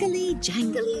Jingly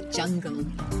Jangly Jungle.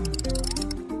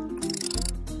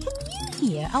 Can you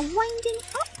hear a winding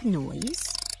up noise?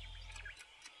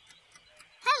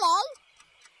 Hello.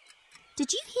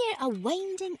 Did you hear a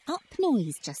winding up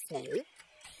noise just now?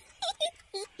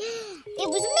 It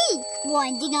was me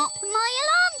winding up my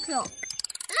alarm clock.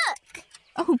 Look.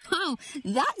 Oh wow,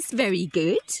 that's very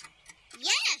good.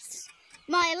 Yes.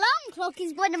 My alarm clock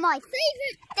is one of my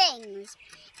favourite things.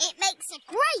 It makes a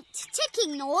great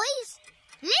ticking noise.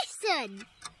 Listen.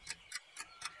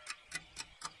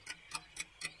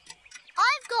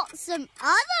 I've got some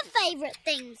other favourite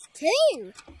things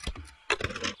too.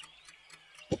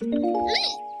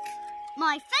 Look,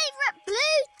 my favourite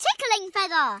blue tickling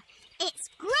feather. It's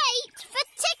great for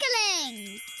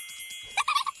tickling.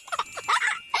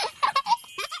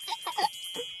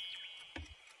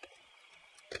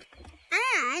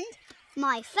 And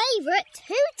my favourite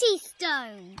hooty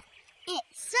stone.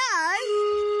 It's so...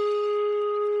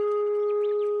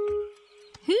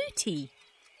 Hooty.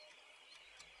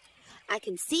 I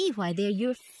can see why they're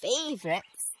your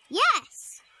favourites.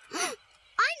 Yes.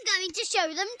 I'm going to show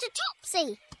them to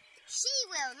Topsy. She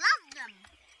will love them.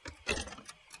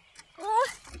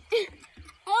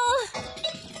 Oh,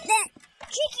 they're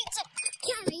tricky to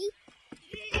carry.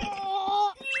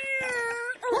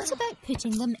 What about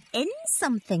putting them in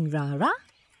something, Raa Raa?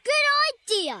 Good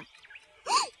idea.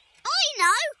 I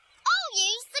know. I'll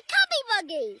use the cubby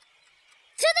buggy.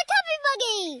 To the cubby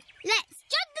buggy. Let's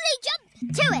jungly jump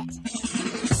to it.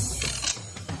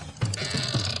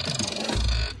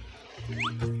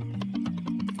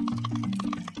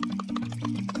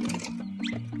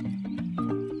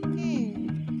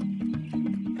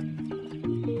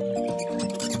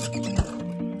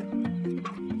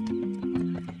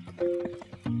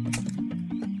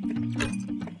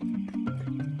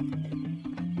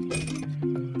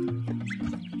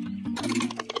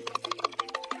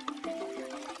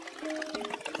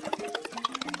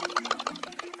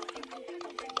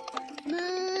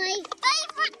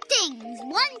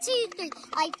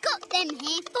 I've got them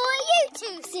here for you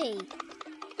to see.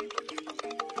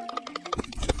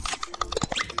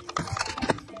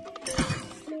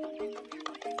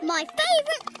 My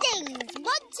favourite things. 1, 2,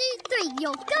 3.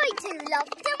 You're going to love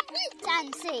them. Wait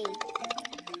and see.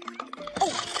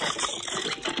 Oh.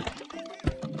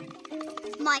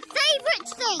 My favourite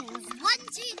things. 1,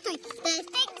 2, 3. They're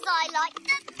things I like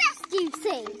the best, you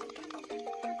see.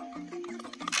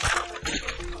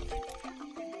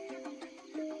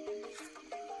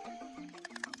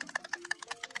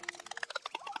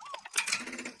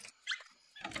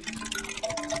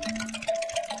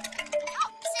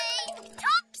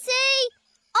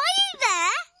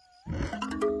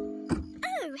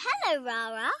 hello, Raa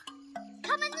Raa.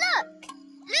 Come and look.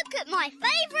 Look at my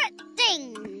favourite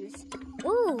things.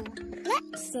 Ooh,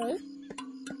 let's see.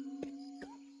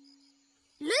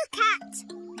 Look at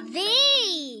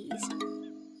these.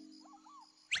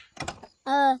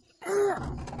 Where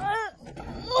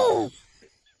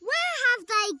have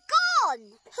they gone?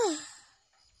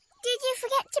 Did you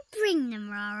forget to bring them,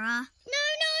 Raa Raa? No.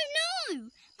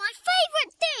 My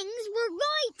favourite things were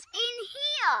right in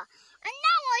here, and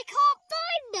now I can't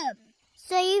find them.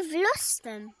 So you've lost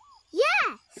them?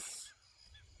 Yes,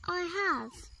 I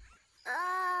have.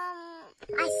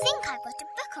 I think I got a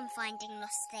book on finding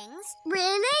lost things.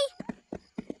 Really?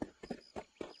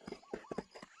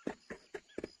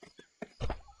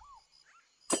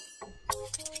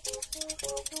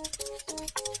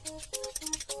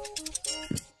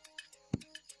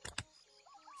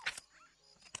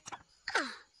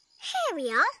 Here we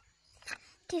are.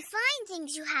 To find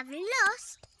things you have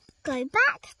lost, go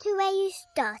back to where you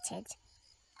started.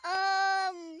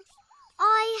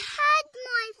 I had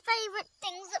my favourite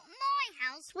things at my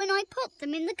house when I put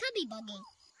them in the cubby buggy.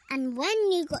 And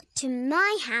when you got to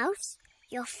my house,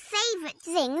 your favourite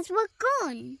things were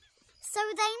gone. So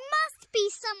they must be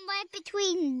somewhere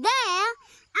between there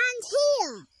and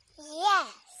here.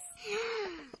 Yes.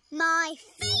 My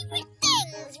favourite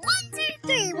things. 1, 2,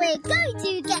 3. We're going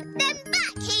to get them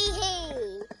back. Hee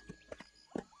hee.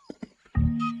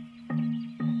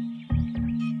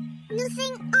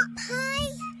 Nothing up high?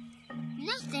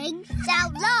 Nothing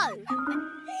down low.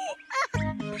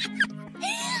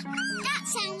 That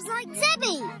sounds like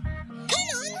Zebby. Come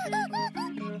on.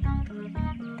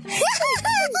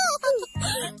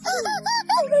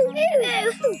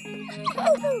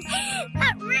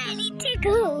 That really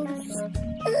tickles.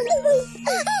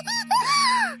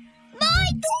 My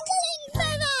tickling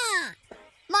feather!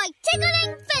 My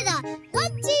tickling feather!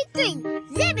 1, 2, 3.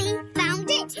 Zebby found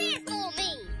it here for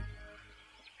me.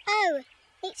 Oh,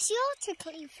 it's your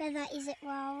tickling feather, is it, Raa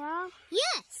Raa?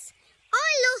 Yes, I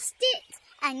lost it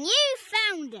and you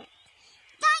found it.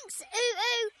 Thanks, Ooo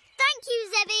Ooo. Thank you,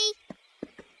 Zebby.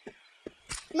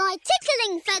 My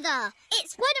tickling feather.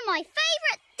 It's one of my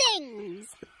favourite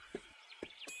things.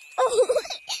 Oh,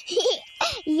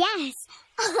 yes.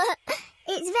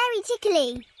 It's very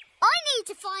tickly. I need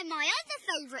to find my other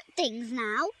favourite things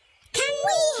now. Can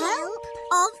we help?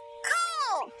 Of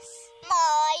course.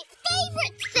 My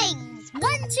favourite things. 1,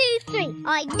 2, 3.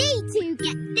 I need to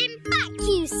get them back,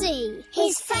 you see.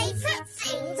 His favourite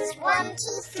things. 1,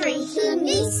 2, 3. He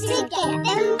needs to get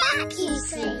them back, you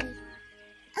see.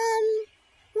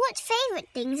 What favourite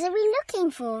things are we looking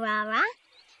for, Raa Raa?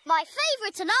 My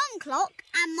favourite alarm clock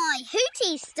and my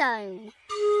hootie stone.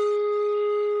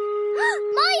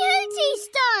 My hootie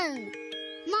stone!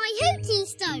 My hootie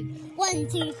stone. 1,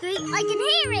 2, 3. I can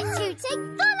hear it tooting.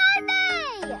 Follow me!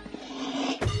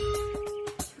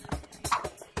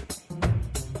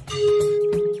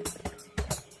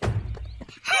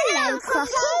 Hello,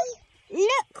 Crocky.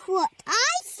 Look what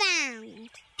I found.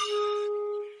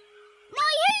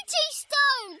 My hootie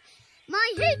stone! My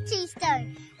hootie stone.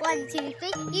 1, 2,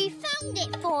 3. You found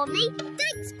it for me.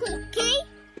 Thanks, Crocky.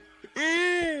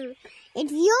 Oh,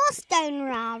 it's your stone,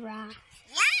 Raa Raa.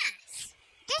 Yes.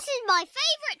 This is my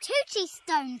favourite hootie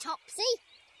stone, Topsy.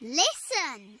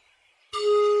 Listen.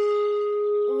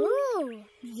 Ooh,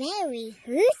 very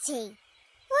hooty.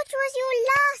 What was your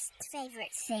last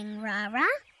favourite thing, Raa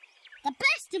Raa? The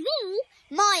best of all,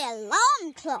 my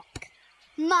alarm clock.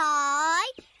 My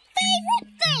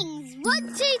favourite things. 1,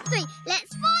 2, 3.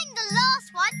 Let's find the last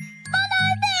one. Follow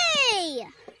me.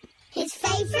 His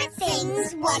favourite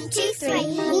things. 1, 2, 3. He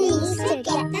needs to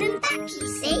get them back, you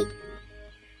see.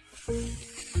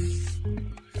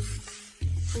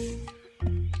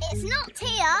 It's not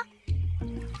here.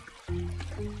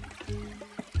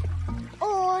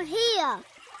 Or here.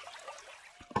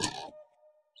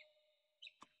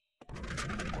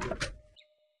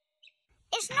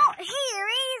 It's not here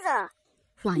either.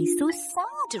 Why so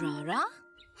sad, Raa Raa?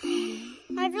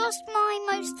 I've lost my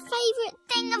most favourite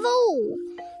thing of all.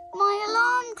 My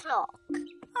alarm clock.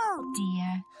 Oh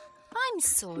dear, I'm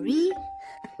sorry.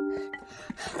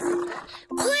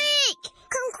 Quick!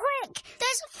 Come quick!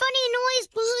 There's a funny noise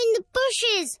behind the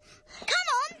bushes. Come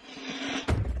on!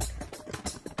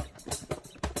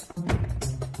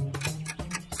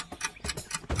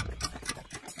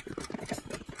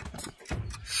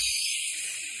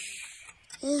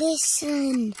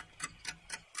 Listen.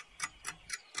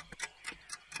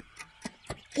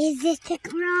 Is it a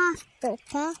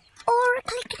grasshopper or a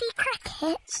clickety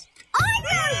cricket? I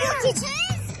know what it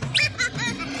is!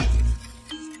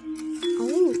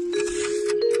 Oh.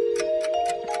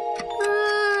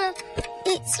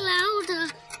 It's louder.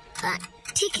 that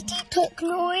tickety-tock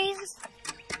noise?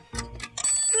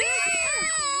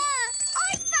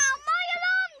 I found my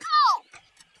alarm clock!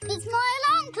 It's my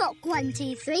alarm clock, 1,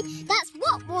 2, 3. That's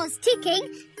what was ticking.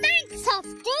 Thanks,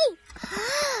 Huffty.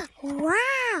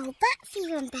 Wow, that's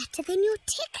even better than your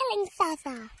tickling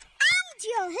feather. And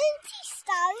your hooty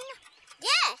stone.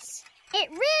 Yes, it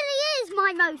really is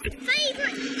my most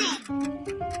favourite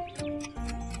thing.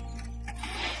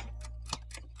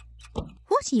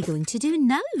 What are you going to do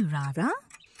now, Raa Raa?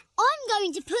 I'm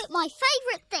going to put my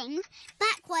favourite things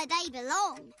back where they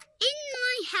belong. In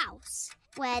my house,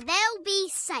 where they'll be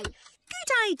safe.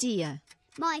 Good idea.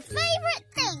 My favourite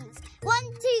things.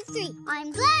 1, 2, 3.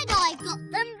 I'm glad I got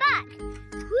them back.